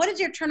question is, what is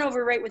your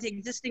turnover rate with the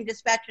existing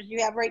dispatchers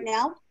you have right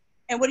now?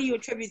 And what do you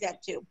attribute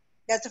that to?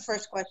 That's the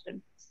first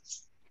question.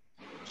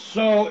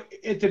 So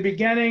at the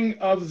beginning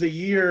of the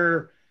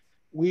year,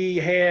 we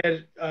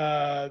had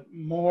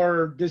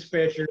more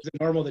dispatchers than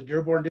normal, the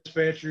Dearborn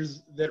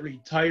dispatchers that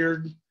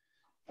retired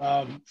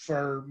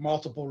for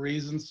multiple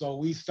reasons. So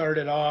we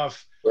started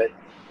off the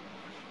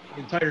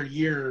entire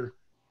year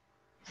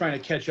trying to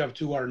catch up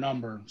to our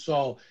number.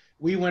 So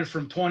we went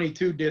from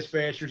 22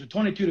 dispatchers to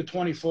 22 to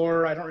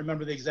 24. I don't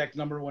remember the exact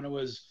number when it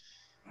was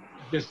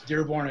just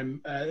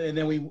Dearborn and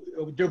then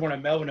Dearborn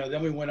and Melvindale.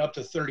 Then we went up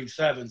to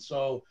 37.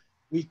 So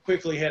we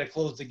quickly had to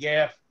close the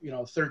gap,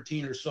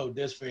 13 or so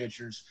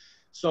dispatchers.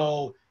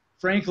 So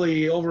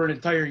frankly, over an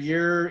entire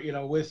year,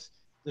 with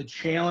the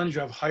challenge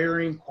of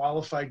hiring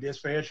qualified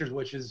dispatchers,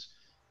 which is,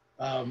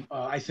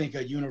 I think,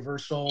 a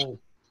universal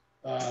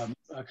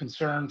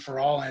concern for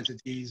all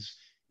entities,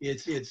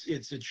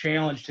 it's a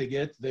challenge to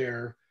get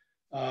there.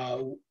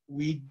 I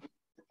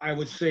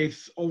would say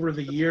over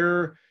the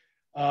year,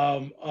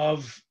 on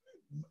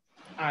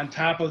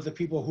top of the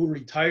people who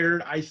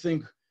retired, I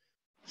think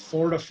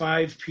 4 to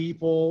 5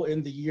 people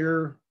in the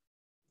year.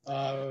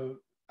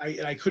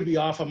 I could be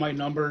off on my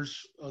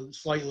numbers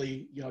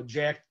slightly.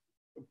 Jack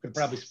could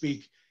probably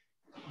speak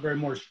very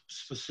more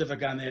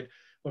specific on that.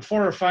 But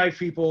 4 or 5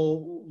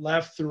 people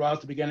left throughout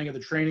the beginning of the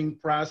training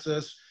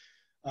process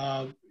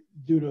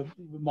due to a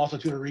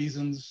multitude of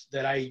reasons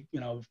that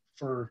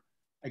for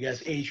I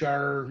guess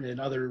HR and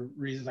other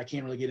reasons I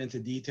can't really get into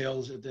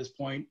details at this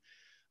point.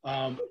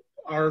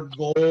 Our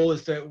goal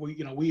is that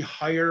we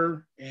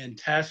hire and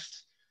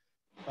test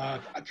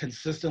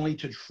consistently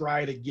to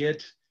try to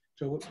get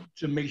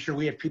to make sure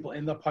we have people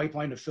in the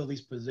pipeline to fill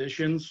these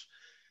positions.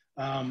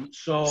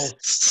 So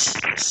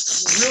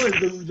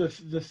really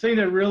the thing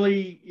that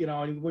really,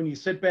 when you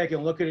sit back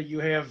and look at it, you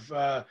have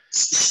a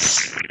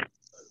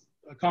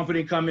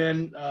company come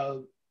in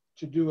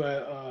to do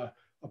a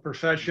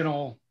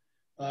professional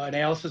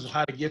analysis of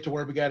how to get to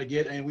where we got to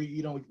get. And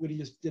we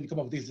just didn't come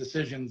up with these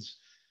decisions,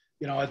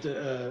 at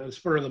the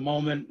spur of the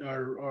moment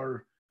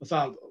or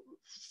without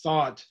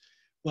thought,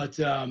 but,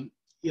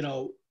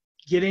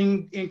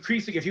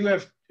 increasing, if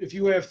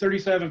you have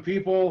 37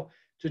 people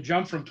to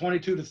jump from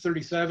 22 to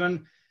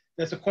 37,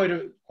 that's quite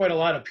a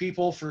lot of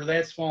people for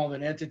that small of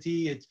an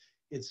entity.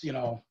 It's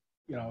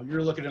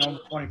you're looking at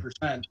almost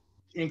 20%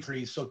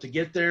 increase. So to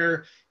get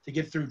there, to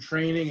get through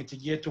training and to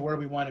get to where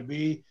we want to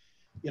be,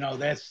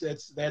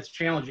 that's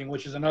challenging,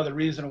 which is another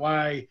reason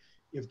why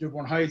if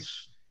Dearborn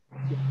Heights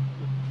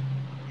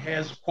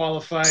has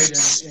qualified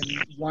and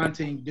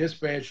wanting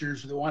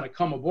dispatchers that want to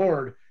come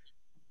aboard,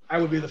 I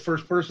would be the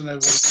first person that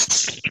would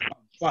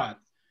spot.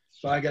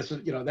 So I guess,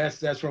 you know,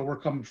 that's where we're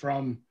coming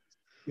from,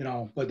 you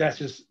know, but that's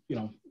just, you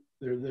know,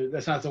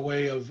 that's not the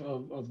way of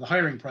the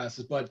hiring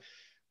process, but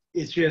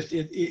it's just,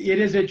 it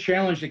is a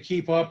challenge to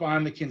keep up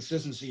on the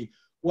consistency.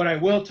 What I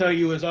will tell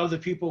you is, of the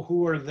people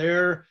who are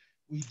there,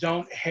 we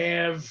don't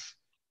have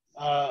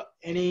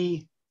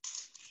any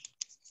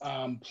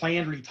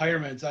planned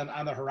retirements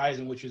on the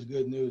horizon, which is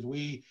good news.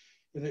 We,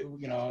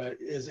 you know,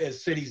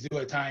 as cities do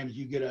at times,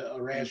 you get a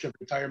rash of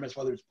retirements,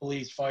 whether it's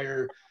police,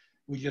 fire.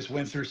 We just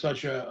went through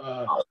such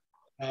a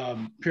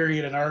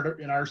period in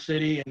our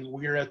city, and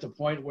we're at the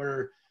point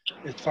where,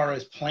 as far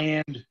as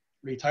planned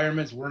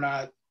retirements, we're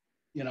not,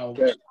 you know,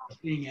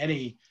 seeing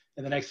any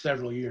in the next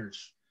several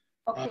years.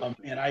 Okay.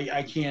 And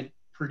I can't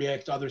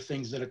predict other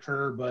things that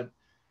occur, but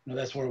you know,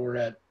 that's where we're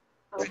at.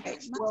 Okay.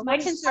 My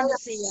concern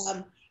is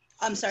the,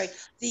 I'm sorry,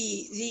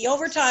 the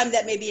overtime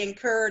that may be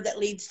incurred that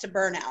leads to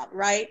burnout,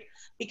 right?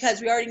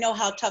 Because we already know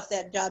how tough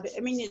that job is.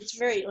 I mean, it's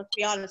very, let's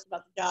be honest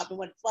about the job and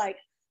what it's like.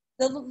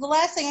 The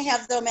last thing I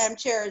have, though, Madam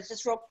Chair, is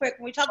just real quick.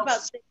 When we talk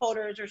about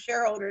stakeholders or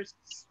shareholders,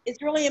 it's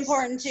really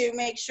important to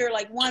make sure,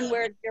 like, one,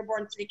 we're at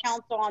Dearborn City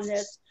Council on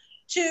this.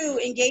 Two,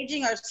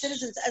 engaging our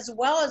citizens as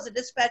well as the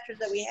dispatchers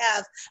that we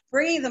have,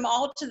 bringing them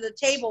all to the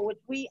table, which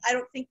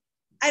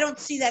I don't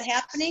see that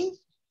happening.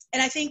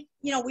 And I think,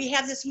 you know, we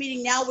have this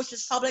meeting now, which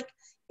is public.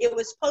 It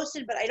was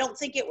posted, but I don't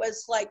think it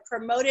was like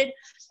promoted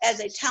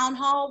as a town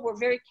hall. We're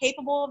very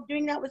capable of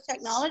doing that with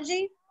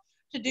technology,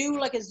 to do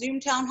like a Zoom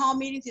town hall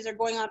meetings. These are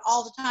going on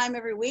all the time,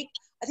 every week.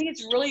 I think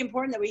it's really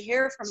important that we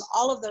hear from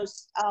all of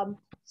those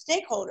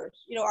stakeholders,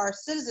 you know, our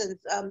citizens,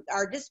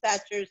 our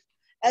dispatchers,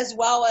 as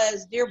well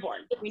as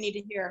Dearborn. We need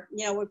to hear,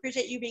 you know, we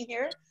appreciate you being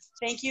here.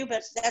 Thank you,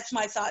 but that's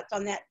my thoughts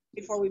on that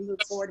before we move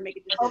forward and make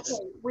a decision.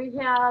 Okay, we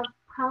have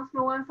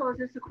Councilman Wenzel. Is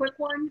this a quick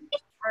one,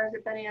 or has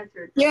it been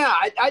answered? Yeah,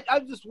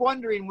 I'm just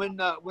wondering, when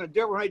a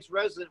Dearborn Heights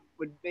resident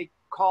would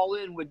call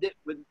in, would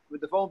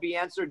the phone be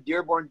answered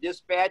Dearborn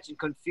Dispatch and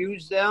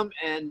confuse them?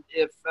 And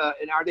if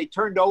and are they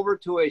turned over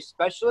to a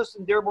specialist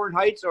in Dearborn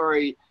Heights, or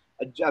a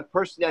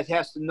person that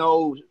has to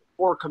know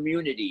 4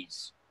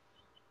 communities?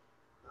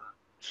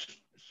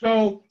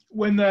 So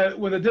when the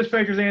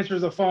dispatchers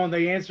answers the phone,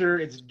 they answer,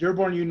 it's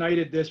Dearborn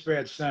United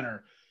Dispatch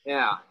Center.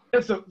 Yeah.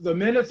 The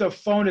minute the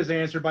phone is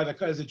answered by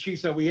as the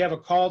chief said, we have a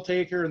call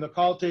taker, and the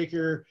call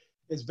taker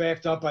is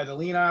backed up by the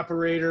lean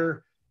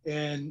operator,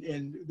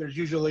 and there's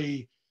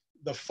usually,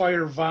 the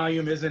fire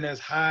volume isn't as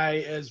high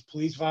as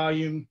police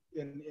volume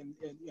in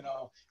you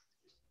know,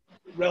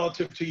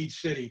 relative to each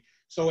city.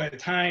 So at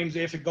times,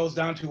 if it goes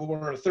down to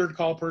where a third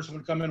call person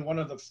would come in, one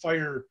of the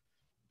fire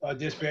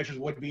dispatchers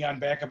would be on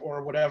backup,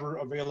 or whatever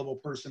available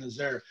person is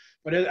there.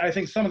 But I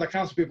think some of the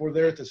council people were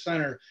there at the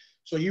center.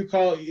 So you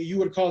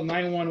would call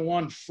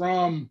 911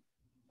 from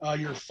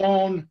your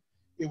phone.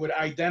 It would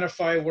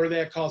identify where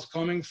that call's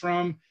coming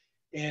from,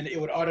 and it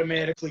would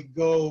automatically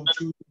go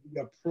to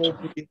the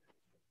appropriate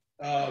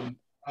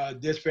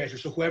dispatcher.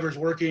 So whoever's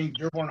working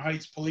Dearborn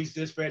Heights Police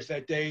Dispatch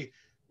that day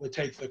would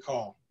take the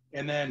call.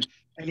 And then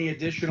any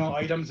additional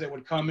items that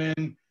would come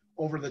in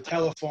over the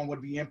telephone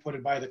would be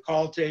inputted by the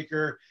call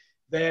taker.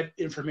 That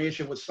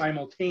information would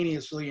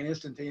simultaneously and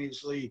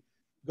instantaneously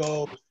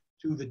go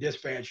to the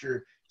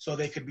dispatcher, so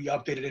they could be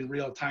updated in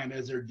real time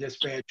as they're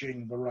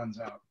dispatching the runs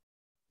out.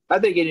 I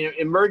think in an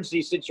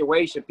emergency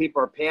situation,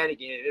 people are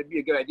panicking. It'd be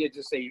a good idea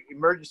to say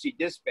emergency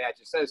dispatch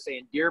instead of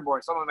saying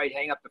Dearborn. Someone might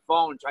hang up the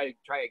phone and try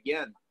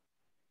again.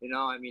 You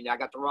know, I mean, I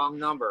got the wrong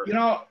number. You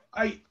know,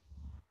 I'm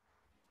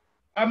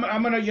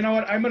gonna, you know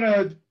what, I'm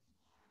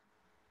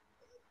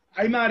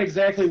not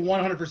exactly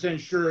 100%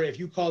 sure if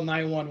you call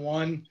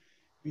 911,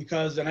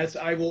 because, and that's,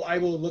 I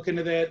will look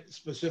into that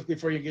specifically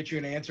for you and get you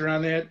an answer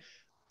on that.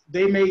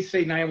 They may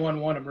say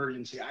 911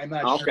 emergency. I'm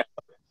not sure.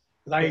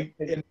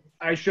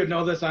 I should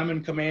know this. I'm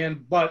in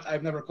command, but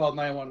I've never called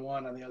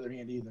 911 on the other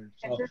hand either.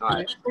 So,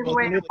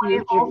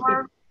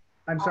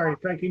 I'm sorry,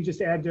 if I can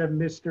just add to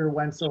Mr.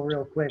 Wenzel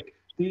real quick.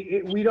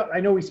 I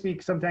know we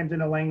speak sometimes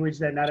in a language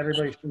that not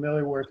everybody's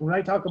familiar with. When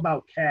I talk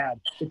about CAD,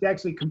 it's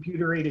actually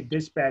computer-aided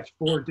dispatch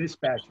for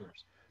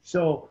dispatchers.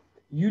 So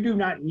you do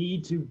not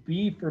need to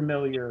be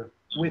familiar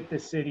with the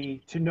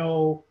city to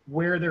know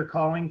where they're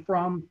calling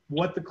from,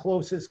 what the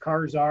closest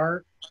cars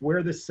are,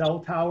 where the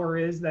cell tower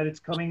is that it's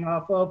coming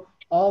off of.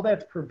 All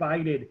that's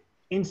provided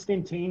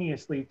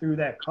instantaneously through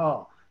that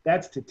call.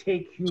 That's to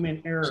take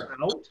human error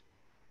out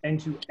and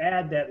to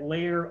add that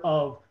layer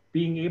of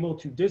being able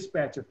to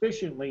dispatch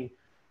efficiently,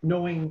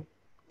 knowing,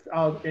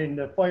 and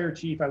the fire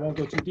chief, I won't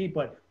go too deep,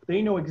 but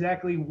they know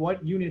exactly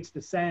what units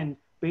to send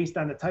based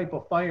on the type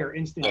of fire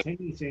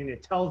instantaneously, and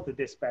it tells the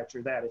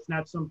dispatcher that. It's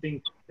not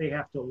something they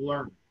have to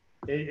learn.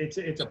 It's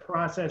a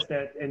process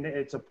that, and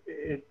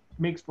it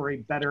makes for a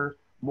better,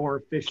 more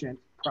efficient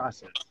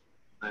process.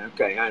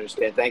 Okay, I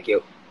understand. Thank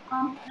you.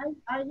 I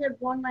had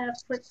one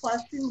last quick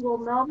question. Will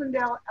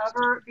Melvindale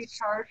ever be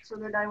charged for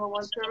their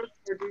 911 service,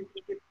 or do you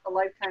think it's a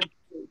lifetime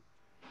fee?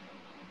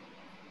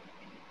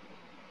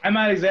 I'm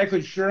not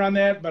exactly sure on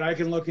that, but I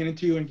can look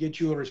into and get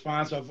you a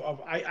response of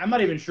I'm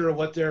not even sure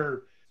what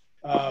their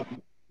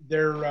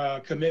their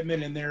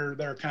commitment and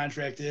their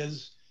contract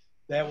is.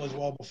 That was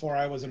well before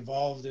I was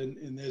involved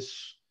in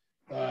this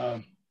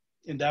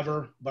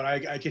endeavor, but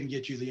I can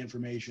get you the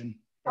information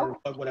or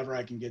whatever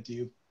I can get to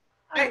you.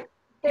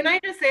 Can I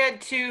just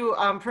add too,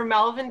 for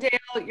Melvindale,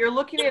 you're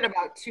looking at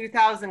about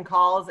 2,000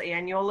 calls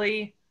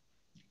annually.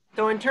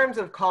 So in terms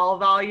of call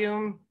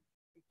volume,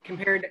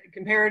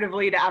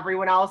 comparatively to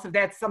everyone else, if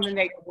that's something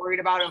that you're worried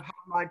about of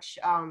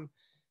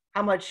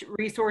how much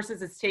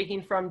resources it's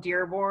taking from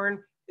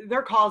Dearborn,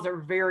 their calls are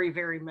very,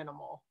 very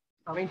minimal.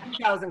 I mean,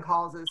 2,000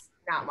 calls is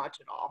not much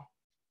at all.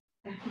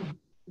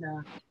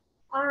 No.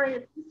 All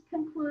right, this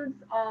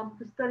concludes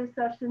the study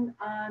session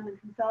on the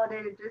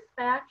consolidated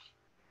dispatch.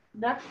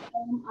 Next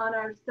on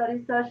our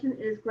study session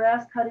is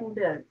grass cutting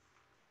bids.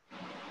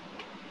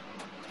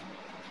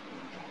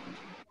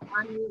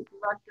 I'm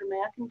Director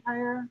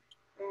McIntyre,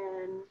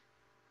 and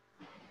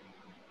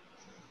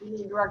you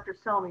need Director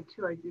Selmy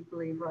too, I do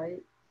believe,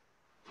 right?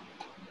 Is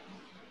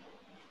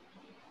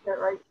that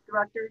right,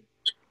 Director?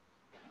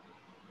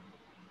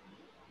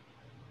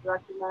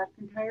 Director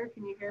McIntyre,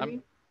 can you hear me?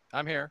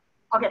 I'm here.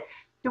 Okay.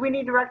 Do we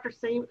need Director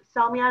Selmy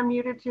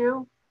unmuted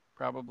too?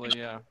 Probably,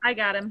 yeah. I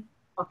got him.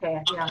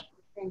 Okay, yeah.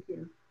 Thank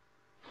you.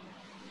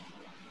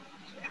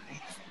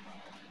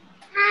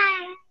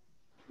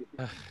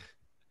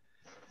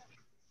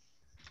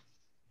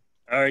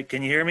 All right,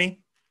 can you hear me?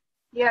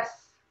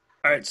 Yes.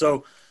 All right,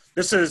 so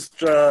this is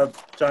John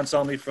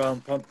Selmy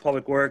from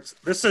Public Works.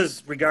 This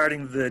is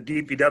regarding the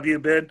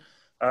DPW bid.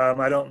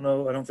 I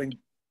don't think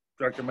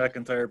Director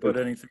McIntyre put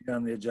anything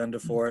on the agenda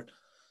for it.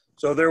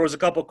 So there was a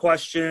couple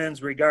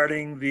questions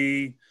regarding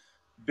the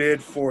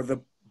bid for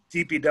the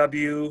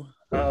DPW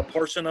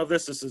portion of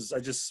this. I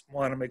just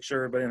want to make sure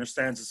everybody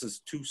understands this is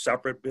two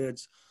separate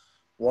bids,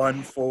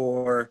 one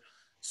for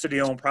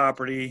city-owned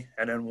property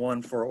and then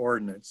one for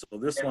ordinance. So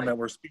this one that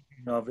we're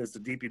speaking of is the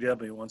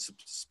DPW one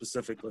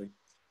specifically.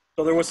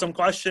 So there was some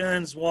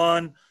questions.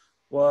 One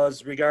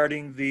was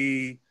regarding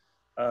the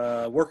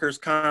workers'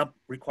 comp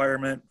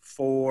requirement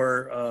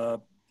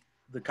for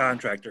the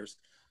contractors.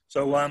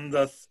 So on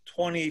the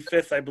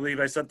 25th, I believe,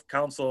 I sent the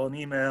council an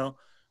email,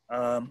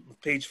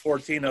 page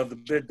 14 of the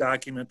bid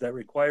document that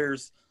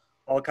requires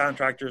all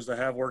contractors to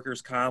have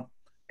workers' comp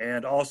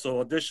and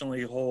also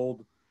additionally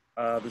hold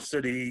the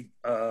city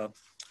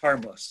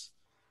harmless.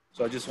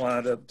 So I just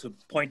wanted to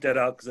point that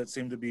out because that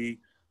seemed to be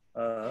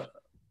a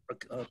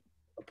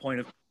point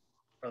of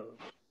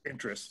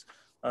interest.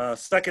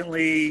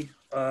 Secondly,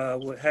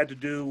 what had to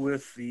do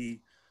with the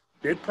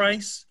bid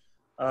price.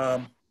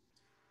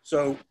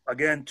 So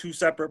again, two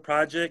separate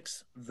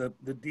projects, the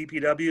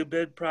DPW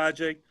bid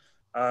project.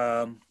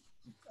 I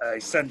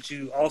sent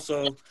you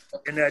also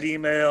in that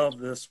email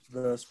the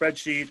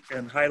spreadsheet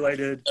and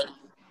highlighted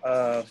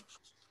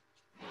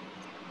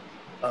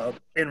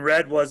in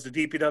red was the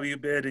DPW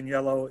bid, in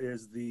yellow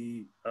is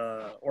the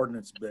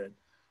ordinance bid.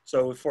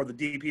 So for the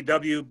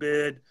DPW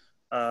bid,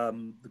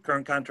 the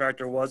current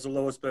contractor was the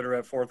lowest bidder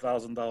at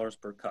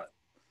 $4,000 per cut.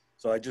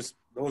 So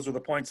those are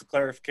the points of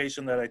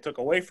clarification that I took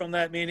away from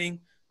that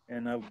meeting,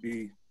 and I would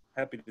be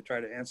happy to try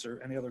to answer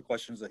any other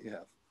questions that you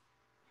have.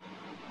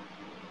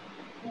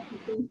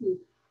 Thank you.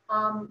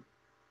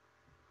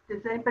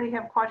 Does anybody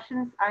have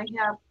questions? I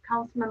have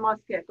Councilman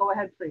Muscat. Go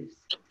ahead, please.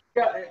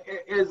 Yeah,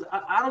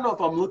 I don't know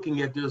if I'm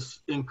looking at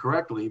this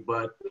incorrectly,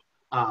 but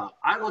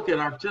I look at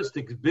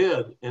Artistic's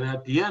bid, and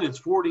at the end it's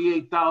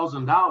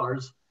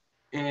 $48,000,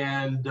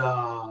 and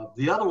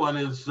the other one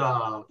is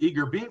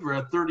Eager Beaver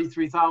at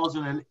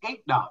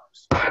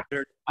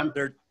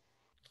 $33,008.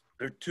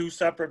 They're two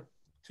separate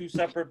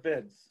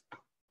bids,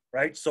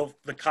 right? So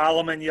the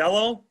column in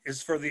yellow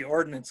is for the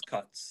ordinance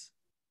cuts.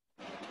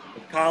 The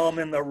column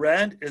in the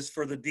red is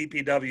for the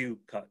DPW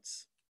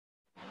cuts.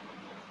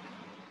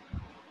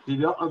 You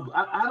know,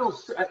 I don't,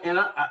 and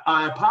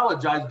I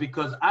apologize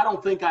because I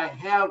don't think I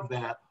have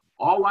that.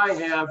 All I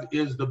have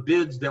is the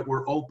bids that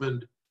were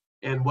opened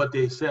and what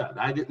they said.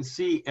 I didn't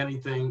see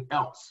anything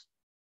else.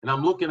 And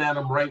I'm looking at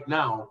them right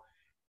now,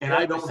 and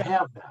I don't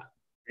have that.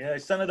 Yeah, I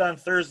sent it on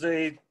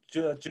Thursday,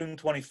 June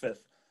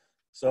 25th.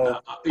 So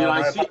you know,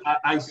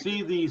 I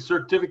see the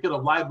certificate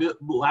of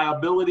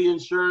liability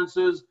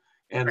insurances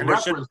and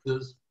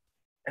references.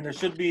 And there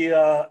should be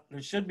a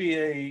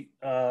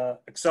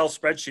Excel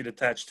spreadsheet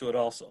attached to it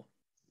also.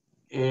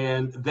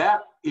 And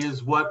that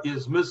is what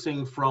is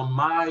missing from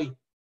my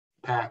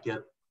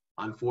packet,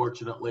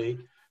 unfortunately,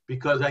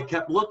 because I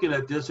kept looking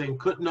at this and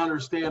couldn't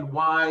understand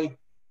why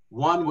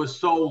one was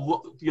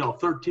so, you know,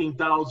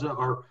 $13,000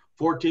 or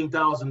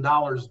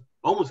 $14,000,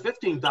 almost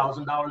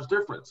 $15,000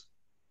 difference.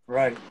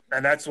 Right,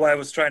 and that's why I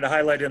was trying to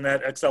highlight in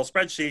that Excel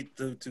spreadsheet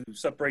to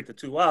separate the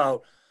two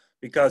out,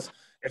 because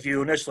if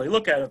you initially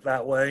look at it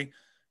that way,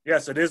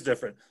 yes, it is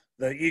different.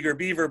 The Eager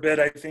Beaver bid,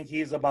 I think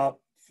he's about,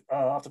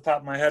 off the top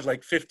of my head,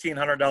 like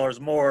 $1,500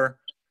 more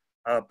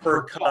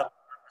per cut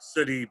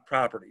city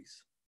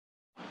properties.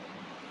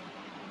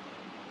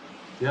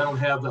 Yeah, I don't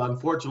have the,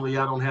 unfortunately,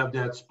 I don't have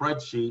that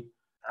spreadsheet.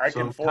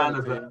 So I'm kind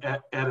of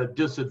at a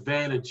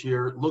disadvantage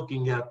here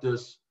looking at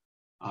this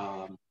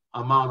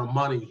amount of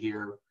money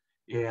here.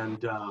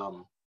 And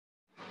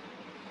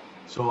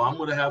So I'm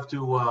going to have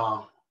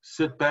to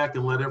sit back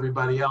and let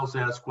everybody else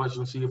ask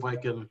questions, see if I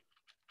can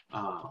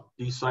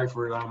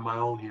decipher it on my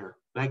own here.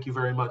 Thank you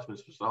very much,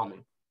 Mr.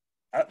 Salmi.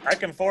 I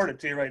can forward it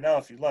to you right now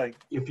if you'd like.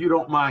 If you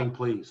don't mind,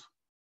 please.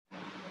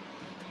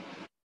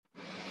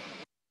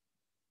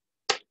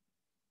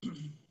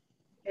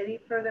 Any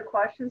further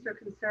questions or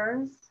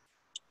concerns?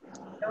 I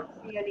don't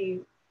see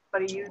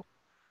anybody use.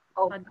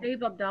 Oh,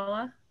 Dave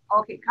Abdallah.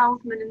 okay,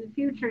 Councilman, in the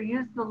future,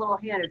 use the little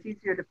hand. It's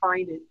easier to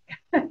find it.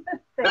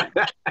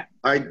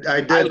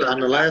 I did on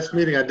the last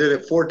meeting. I did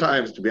it 4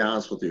 times, to be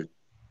honest with you.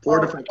 4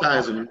 different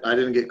times, and I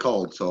didn't get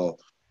called. So,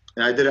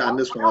 and I did it on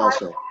this one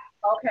also.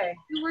 Okay.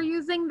 We were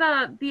using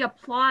the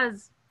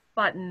applause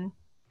button.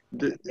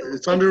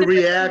 It's under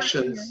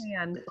reactions.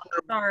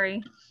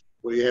 Sorry.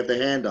 Where you have the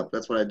hand up.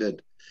 That's what I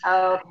did.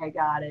 Okay,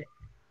 got it.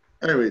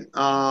 Anyway,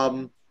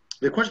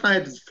 the question I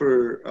had is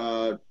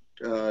for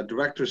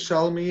Director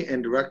Selmy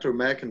and Director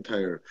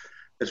McIntyre.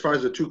 As far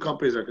as the 2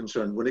 companies are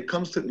concerned, when it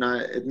comes to now,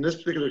 in this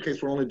particular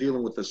case, we're only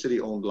dealing with the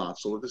city-owned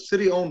lots. So with the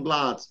city-owned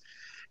lots,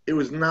 it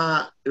was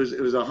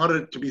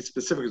 100, to be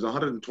specific, it was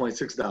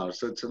 $126.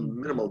 So it's a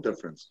minimal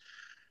difference.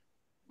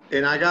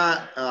 And I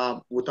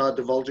got, without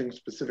divulging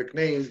specific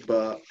names,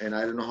 and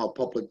I don't know how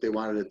public they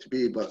wanted it to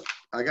be, but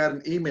I got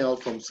an email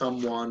from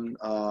someone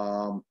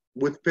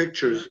with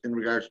pictures in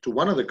regards to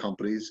one of the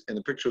companies, and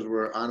the pictures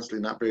were honestly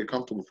not very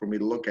comfortable for me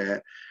to look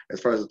at as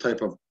far as the type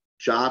of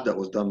job that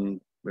was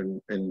done,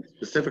 and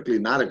specifically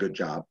not a good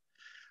job.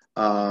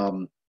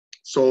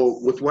 So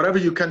with whatever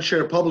you can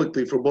share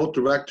publicly for both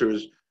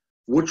directors,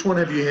 which one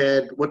have you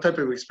had, what type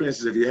of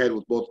experiences have you had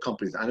with both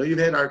companies? I know you've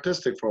had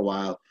Artistic for a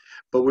while,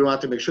 but we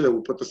want to make sure that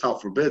we put this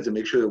out for bids and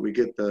make sure that we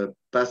get the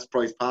best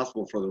price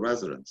possible for the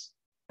residents.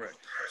 Right.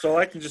 So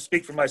I can just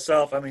speak for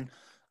myself. I mean,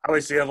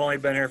 obviously I've only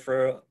been here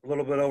for a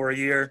little bit over a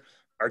year.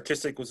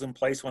 Artistic was in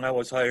place when I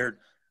was hired.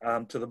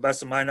 To the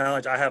best of my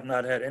knowledge, I have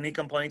not had any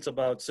complaints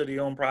about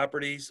city-owned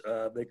properties.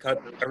 They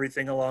cut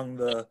everything along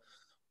the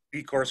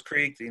Ecorse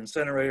Creek, the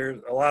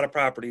incinerator, a lot of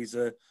properties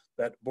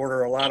that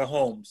border a lot of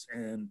homes.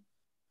 And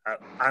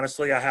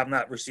honestly, I have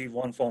not received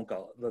one phone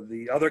call.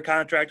 The other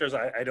contractors,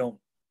 I don't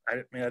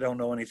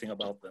know anything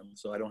about them,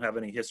 so I don't have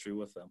any history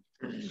with them.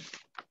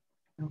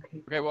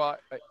 Okay, well,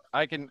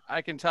 I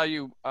can tell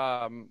you,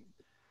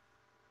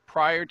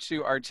 prior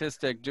to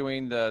Artistic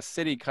doing the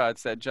city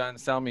cuts that John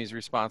Selmy is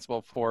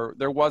responsible for,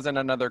 there wasn't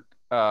another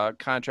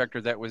contractor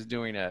that was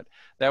doing it.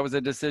 That was a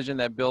decision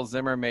that Bill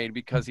Zimmer made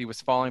because he was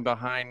falling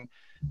behind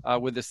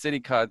with the city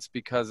cuts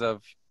because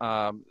of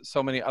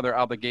so many other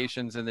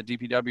obligations in the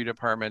DPW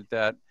department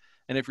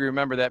and if you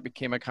remember, that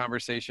became a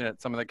conversation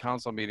at some of the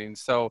council meetings.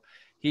 So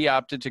he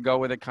opted to go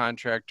with a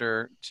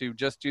contractor to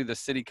just do the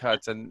city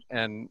cuts,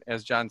 and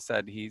as John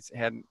said,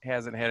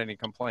 hasn't had any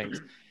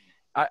complaints.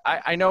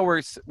 I know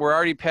we're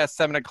already past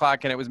 7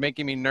 o'clock, and it was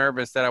making me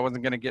nervous that I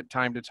wasn't going to get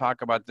time to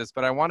talk about this,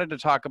 but I wanted to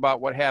talk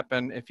about what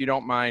happened, if you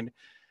don't mind.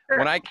 Sure.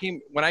 When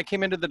I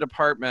came into the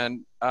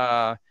department,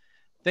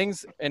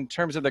 things in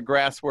terms of the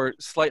grass were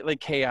slightly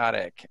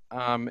chaotic.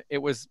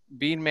 It was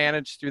being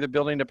managed through the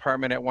building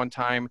department at one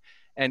time,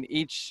 and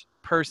each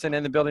person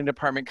in the building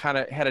department kind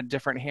of had a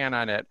different hand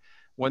on it.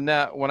 When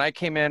I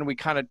came in, we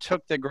kind of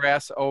took the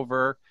grass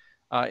over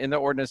in the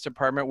ordinance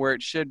department where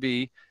it should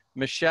be.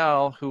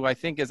 Michelle, who I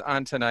think is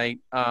on tonight,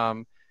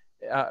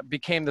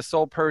 became the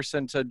sole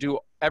person to do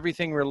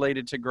everything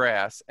related to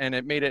grass, and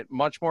it made it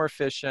much more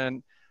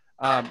efficient.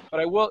 But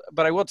I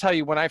will tell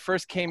you, when I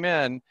first came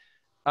in,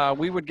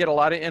 we would get a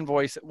lot of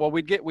invoice. Well,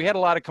 we had a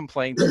lot of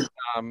complaints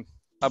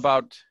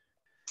about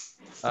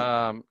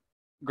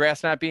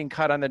grass not being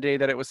cut on the day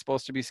that it was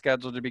supposed to be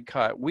scheduled to be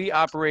cut. We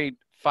operate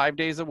 5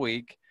 days a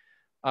week,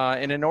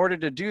 and in order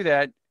to do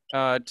that,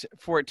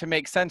 for it to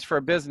make sense for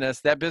a business,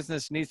 that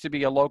business needs to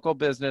be a local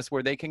business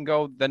where they can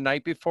go the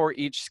night before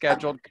each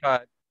scheduled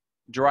cut,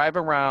 drive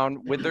around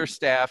with their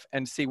staff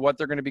and see what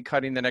they're going to be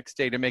cutting the next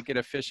day to make it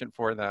efficient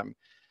for them.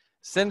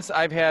 Since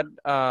I've had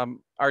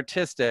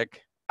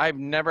Artistic, I've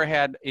never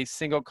had a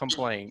single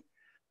complaint,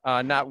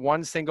 not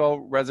one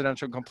single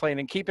residential complaint.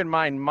 And keep in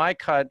mind, my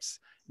cuts,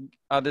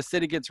 the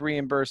city gets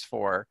reimbursed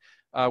for.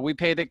 We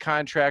pay the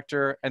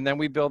contractor, and then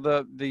we bill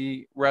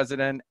the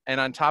resident. And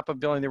on top of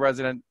billing the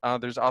resident,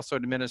 there's also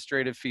an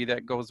administrative fee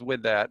that goes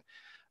with that.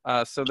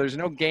 So there's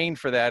no gain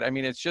for that. I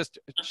mean, it's just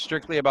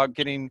strictly about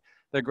getting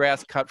the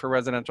grass cut for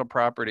residential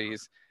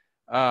properties.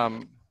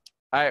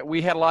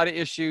 We had a lot of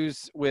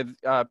issues with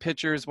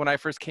pictures when I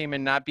first came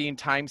in not being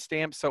time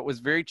stamped. So it was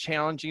very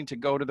challenging to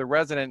go to the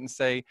resident and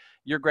say,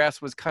 your grass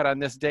was cut on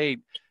this date.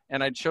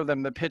 And I'd show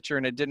them the picture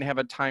and it didn't have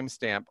a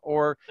timestamp,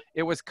 or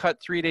it was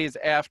cut 3 days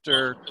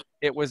after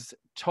it was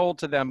told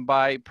to them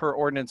per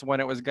ordinance when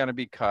it was going to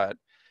be cut.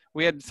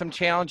 We had some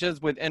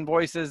challenges with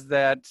invoices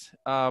that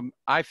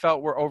I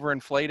felt were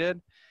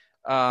overinflated.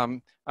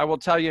 I will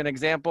tell you an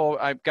example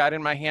I've got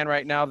in my hand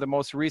right now, the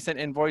most recent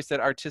invoice that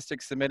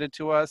Artistic submitted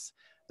to us.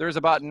 There's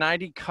about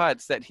 90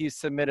 cuts that he's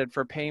submitted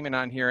for payment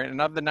on here.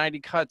 And of the 90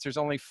 cuts, there's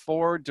only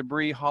 4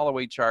 debris haul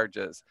away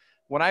charges.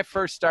 When I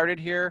first started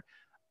here,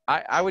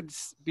 I would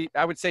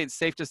say it's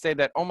safe to say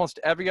that almost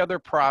every other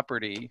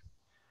property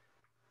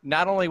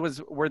not only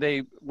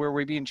were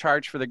we being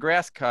charged for the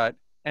grass cut,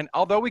 and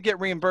although we get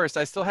reimbursed,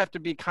 I still have to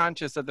be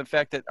conscious of the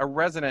fact that a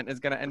resident is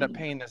going to end up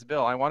paying this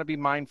bill. I want to be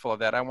mindful of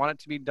that. I want it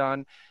to be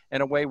done in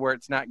a way where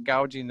it's not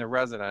gouging the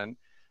resident.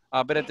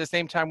 But at the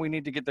same time, we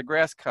need to get the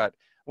grass cut.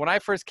 When I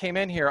first came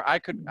in here, I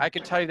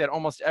could tell you that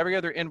almost every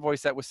other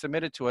invoice that was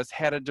submitted to us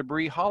had a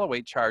debris haul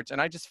away charge. And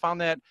I just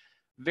found that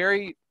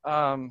very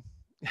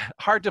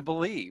hard to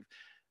believe.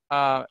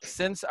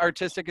 Since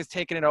Artistic has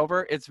taken it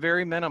over, it's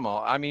very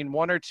minimal. I mean,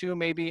 one or two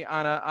maybe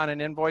on an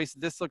invoice.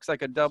 This looks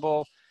like a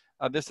double.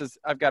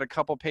 I've got a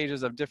couple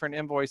pages of different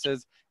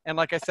invoices, and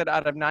like I said,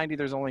 out of 90,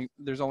 there's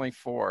only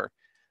 4.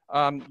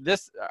 I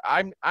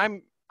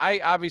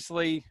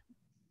obviously,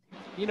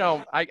 you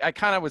know, I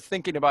kind of was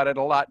thinking about it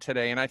a lot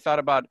today, and I thought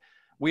about,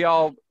 we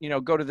all, you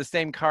know, go to the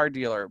same car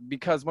dealer,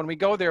 because when we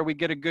go there, we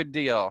get a good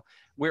deal.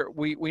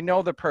 We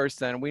know the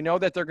person. We know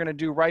that they're going to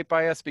do right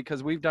by us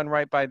because we've done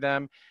right by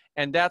them.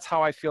 And that's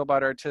how I feel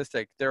about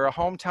Artistic. They're a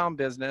hometown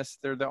business.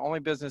 They're the only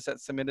business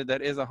that's submitted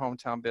that is a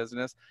hometown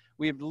business.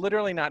 We've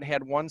literally not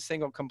had one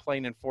single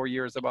complaint in 4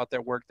 years about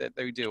their work that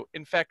they do.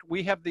 In fact,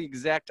 we have the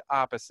exact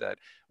opposite.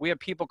 We have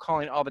people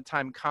calling all the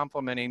time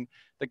complimenting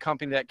the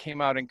company that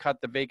came out and cut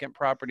the vacant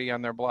property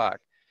on their block.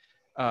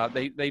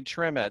 They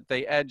trim it,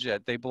 they edge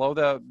it, they blow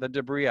the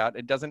debris out.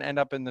 It doesn't end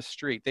up in the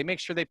street. They make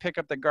sure they pick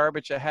up the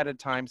garbage ahead of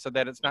time so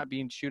that it's not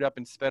being chewed up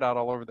and spit out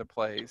all over the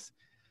place.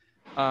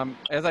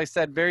 As I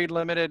said, very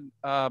limited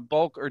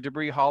bulk or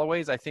debris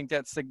haulaways. I think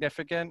that's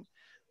significant.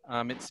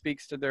 It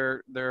speaks to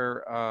their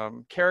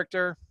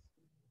character.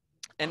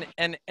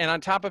 And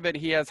on top of it,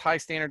 he has high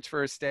standards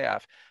for his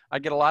staff. I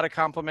get a lot of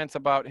compliments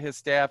about his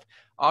staff.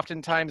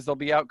 Oftentimes they'll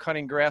be out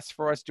cutting grass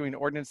for us, doing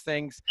ordinance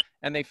things,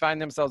 and they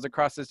find themselves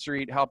across the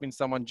street helping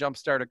someone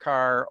jumpstart a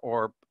car,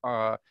 or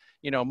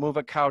you know, move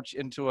a couch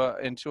into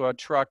a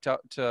truck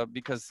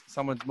because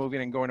someone's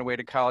moving and going away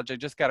to college. I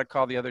just got a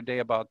call the other day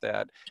about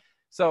that.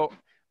 So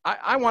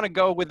I want to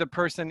go with the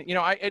person, you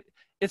know,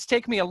 it's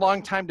taken me a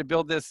long time to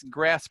build this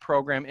grass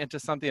program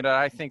into something that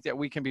I think that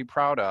we can be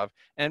proud of.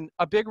 And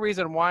a big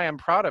reason why I'm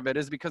proud of it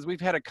is because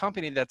we've had a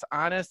company that's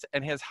honest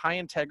and has high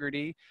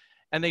integrity,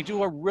 and they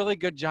do a really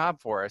good job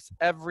for us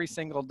every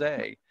single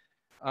day.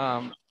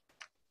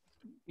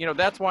 You know,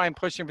 that's why I'm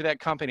pushing for that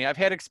company. I've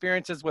had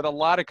experiences with a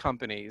lot of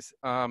companies,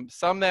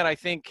 some that I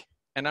think,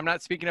 and I'm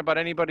not speaking about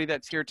anybody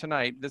that's here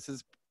tonight. This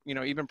is, you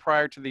know, even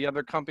prior to the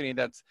other company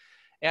that's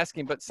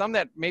asking, but some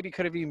that maybe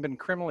could have even been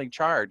criminally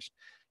charged.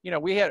 You know,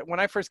 when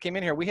I first came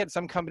in here, we had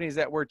some companies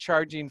that were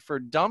charging for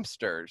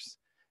dumpsters,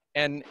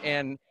 and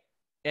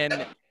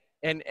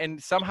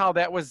somehow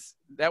that was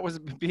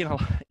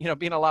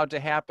being allowed to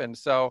happen.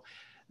 So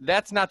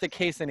that's not the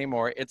case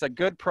anymore. It's a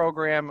good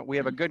program. We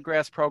have a good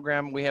grass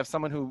program. We have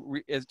someone who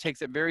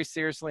takes it very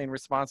seriously and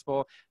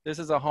responsible. This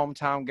is a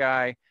hometown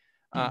guy.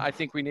 I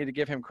think we need to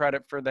give him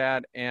credit for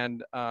that.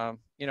 And,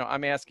 you know,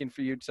 I'm asking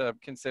for you to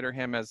consider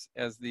him as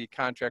the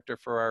contractor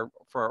for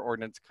our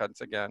ordinance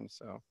cuts again.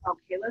 So.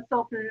 Okay, let's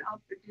open it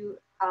up. Does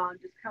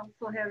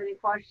council have any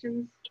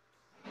questions?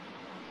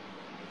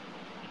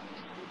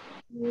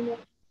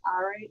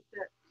 All right,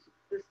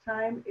 this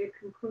time it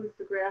concludes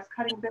the grass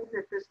cutting bids.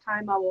 At this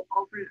time, I will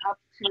open it up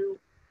to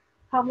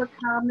public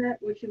comment,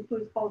 which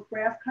includes both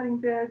grass cutting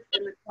bids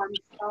and the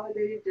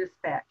consolidated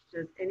dispatch.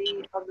 Does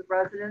any of the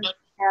residents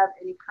have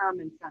any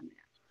comments on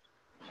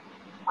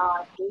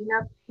that?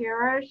 Dana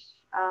Parrish,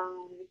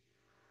 go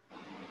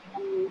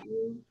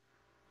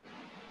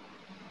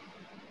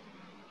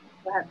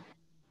ahead.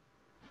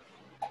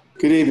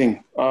 Good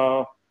evening.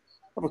 I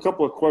have a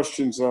couple of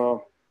questions.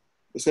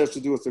 This has to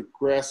do with the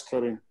grass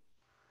cutting.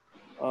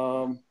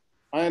 I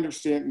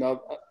understand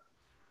now,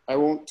 I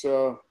won't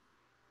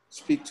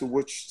speak to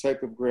which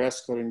type of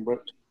grass cutting,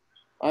 but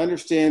I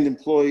understand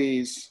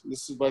employees,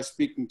 this is by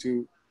speaking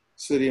to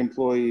city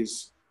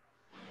employees.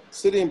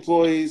 City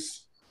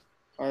employees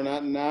are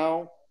not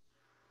now,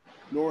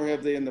 nor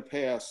have they in the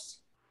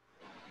past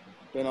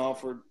been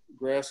offered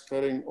grass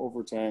cutting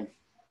overtime.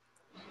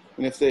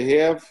 And if they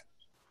have,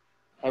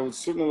 I would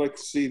certainly like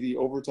to see the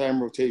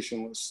overtime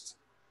rotation list.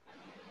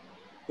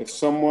 If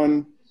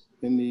someone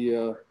in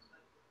the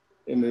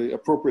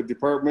appropriate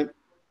department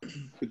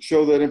could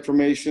show that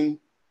information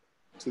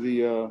to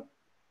the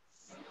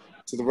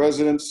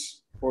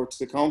residents or to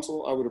the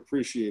council, I would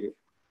appreciate it.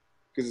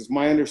 Because it's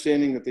my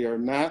understanding that they are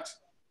not,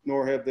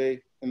 nor have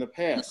they in the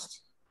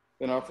past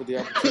been offered the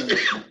opportunity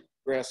of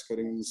grass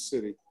cutting in the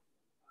city.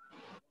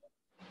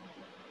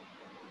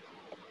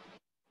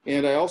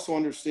 And I also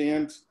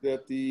understand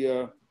that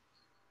there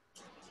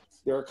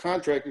are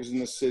contractors in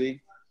the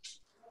city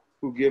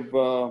who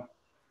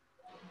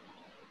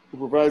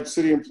provide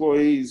city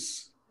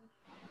employees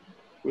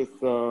with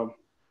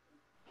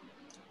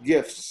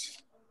gifts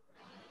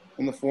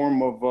in the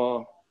form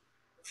of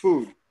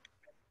food.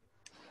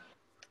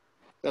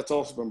 That's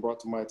also been brought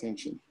to my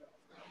attention.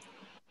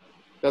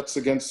 That's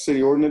against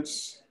city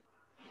ordinance.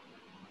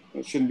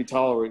 It shouldn't be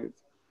tolerated.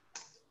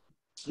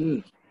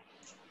 If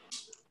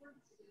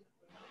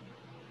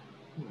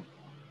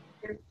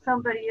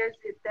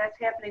that's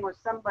happening with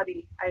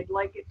somebody, I'd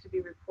like it to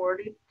be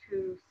reported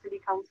to city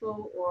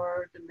council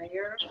or the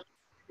mayor to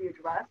be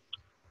addressed.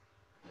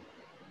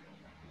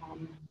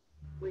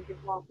 We can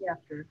walk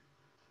after.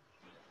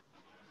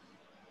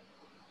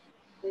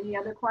 Any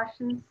other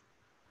questions?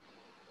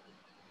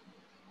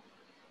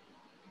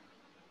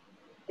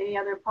 Any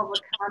other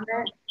public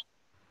comment?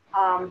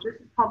 This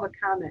is public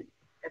comment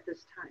at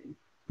this time.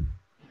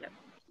 Yep.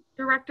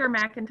 Director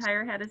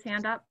McIntyre had his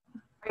hand up.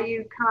 Are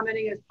you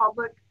commenting as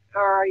public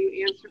or are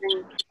you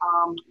answering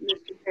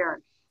Mr.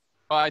 Parrish?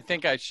 Well, I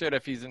think I should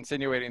if he's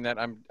insinuating that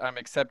I'm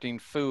accepting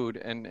food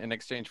in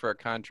exchange for a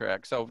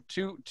contract. So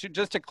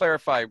just to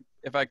clarify,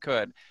 if I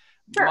could,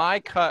 sure.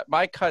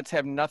 my cuts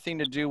have nothing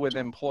to do with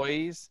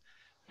employees.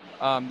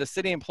 The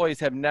city employees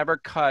have never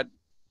cut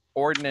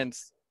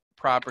ordinance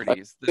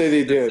properties. I didn't say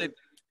they did.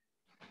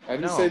 I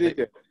didn't say they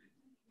did.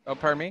 Oh,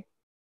 pardon me?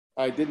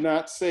 I did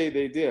not say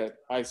they did.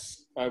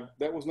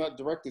 That was not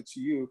directed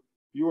to you.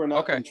 You are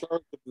not in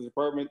charge of the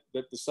department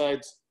that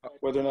decides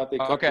whether or not they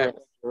cut grass.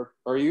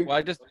 Are you?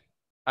 Well,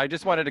 I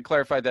just wanted to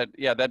clarify that,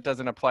 yeah, that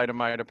doesn't apply to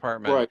my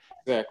department. Right,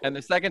 exactly. And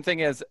the second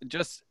thing is,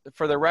 just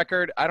for the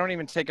record, I don't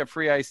even take a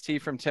free iced tea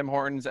from Tim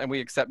Hortons, and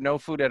we accept no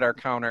food at our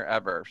counter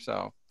ever.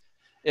 So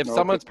if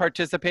someone's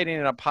participating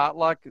in a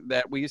potluck,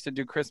 that we used to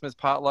do Christmas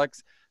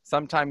potlucks,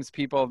 sometimes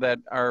people that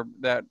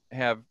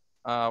have,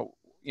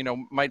 you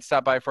know, might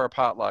stop by for a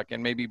potluck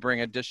and maybe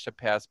bring a dish to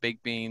pass,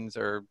 baked beans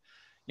or,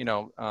 you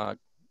know,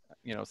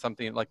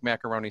 something like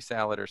macaroni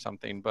salad or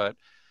something, but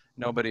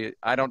nobody,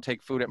 I don't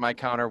take food at my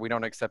counter. We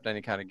don't accept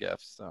any kind of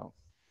gifts. So.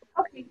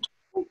 Okay,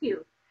 thank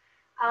you.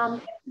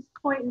 At this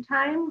point in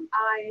time,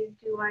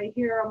 do I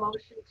hear a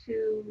motion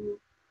to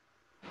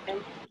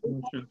make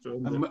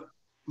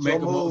a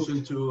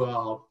motion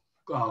to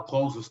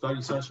close the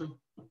study session?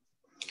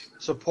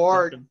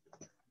 Support.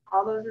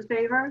 All those in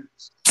favor?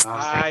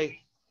 Aye.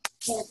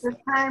 Okay, at this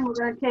time, we're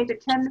going to take a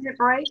 10-minute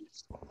break.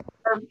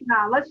 Or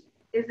no,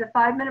 is a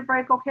 5-minute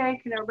break okay?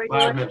 Can everybody do it?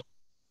 5 minutes.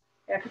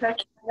 Yeah, because I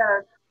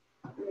gotta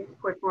make a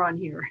quick run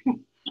here.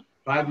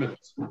 5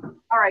 minutes.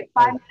 All right,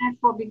 5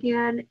 minutes will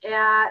begin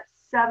at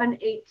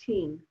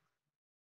 7:18.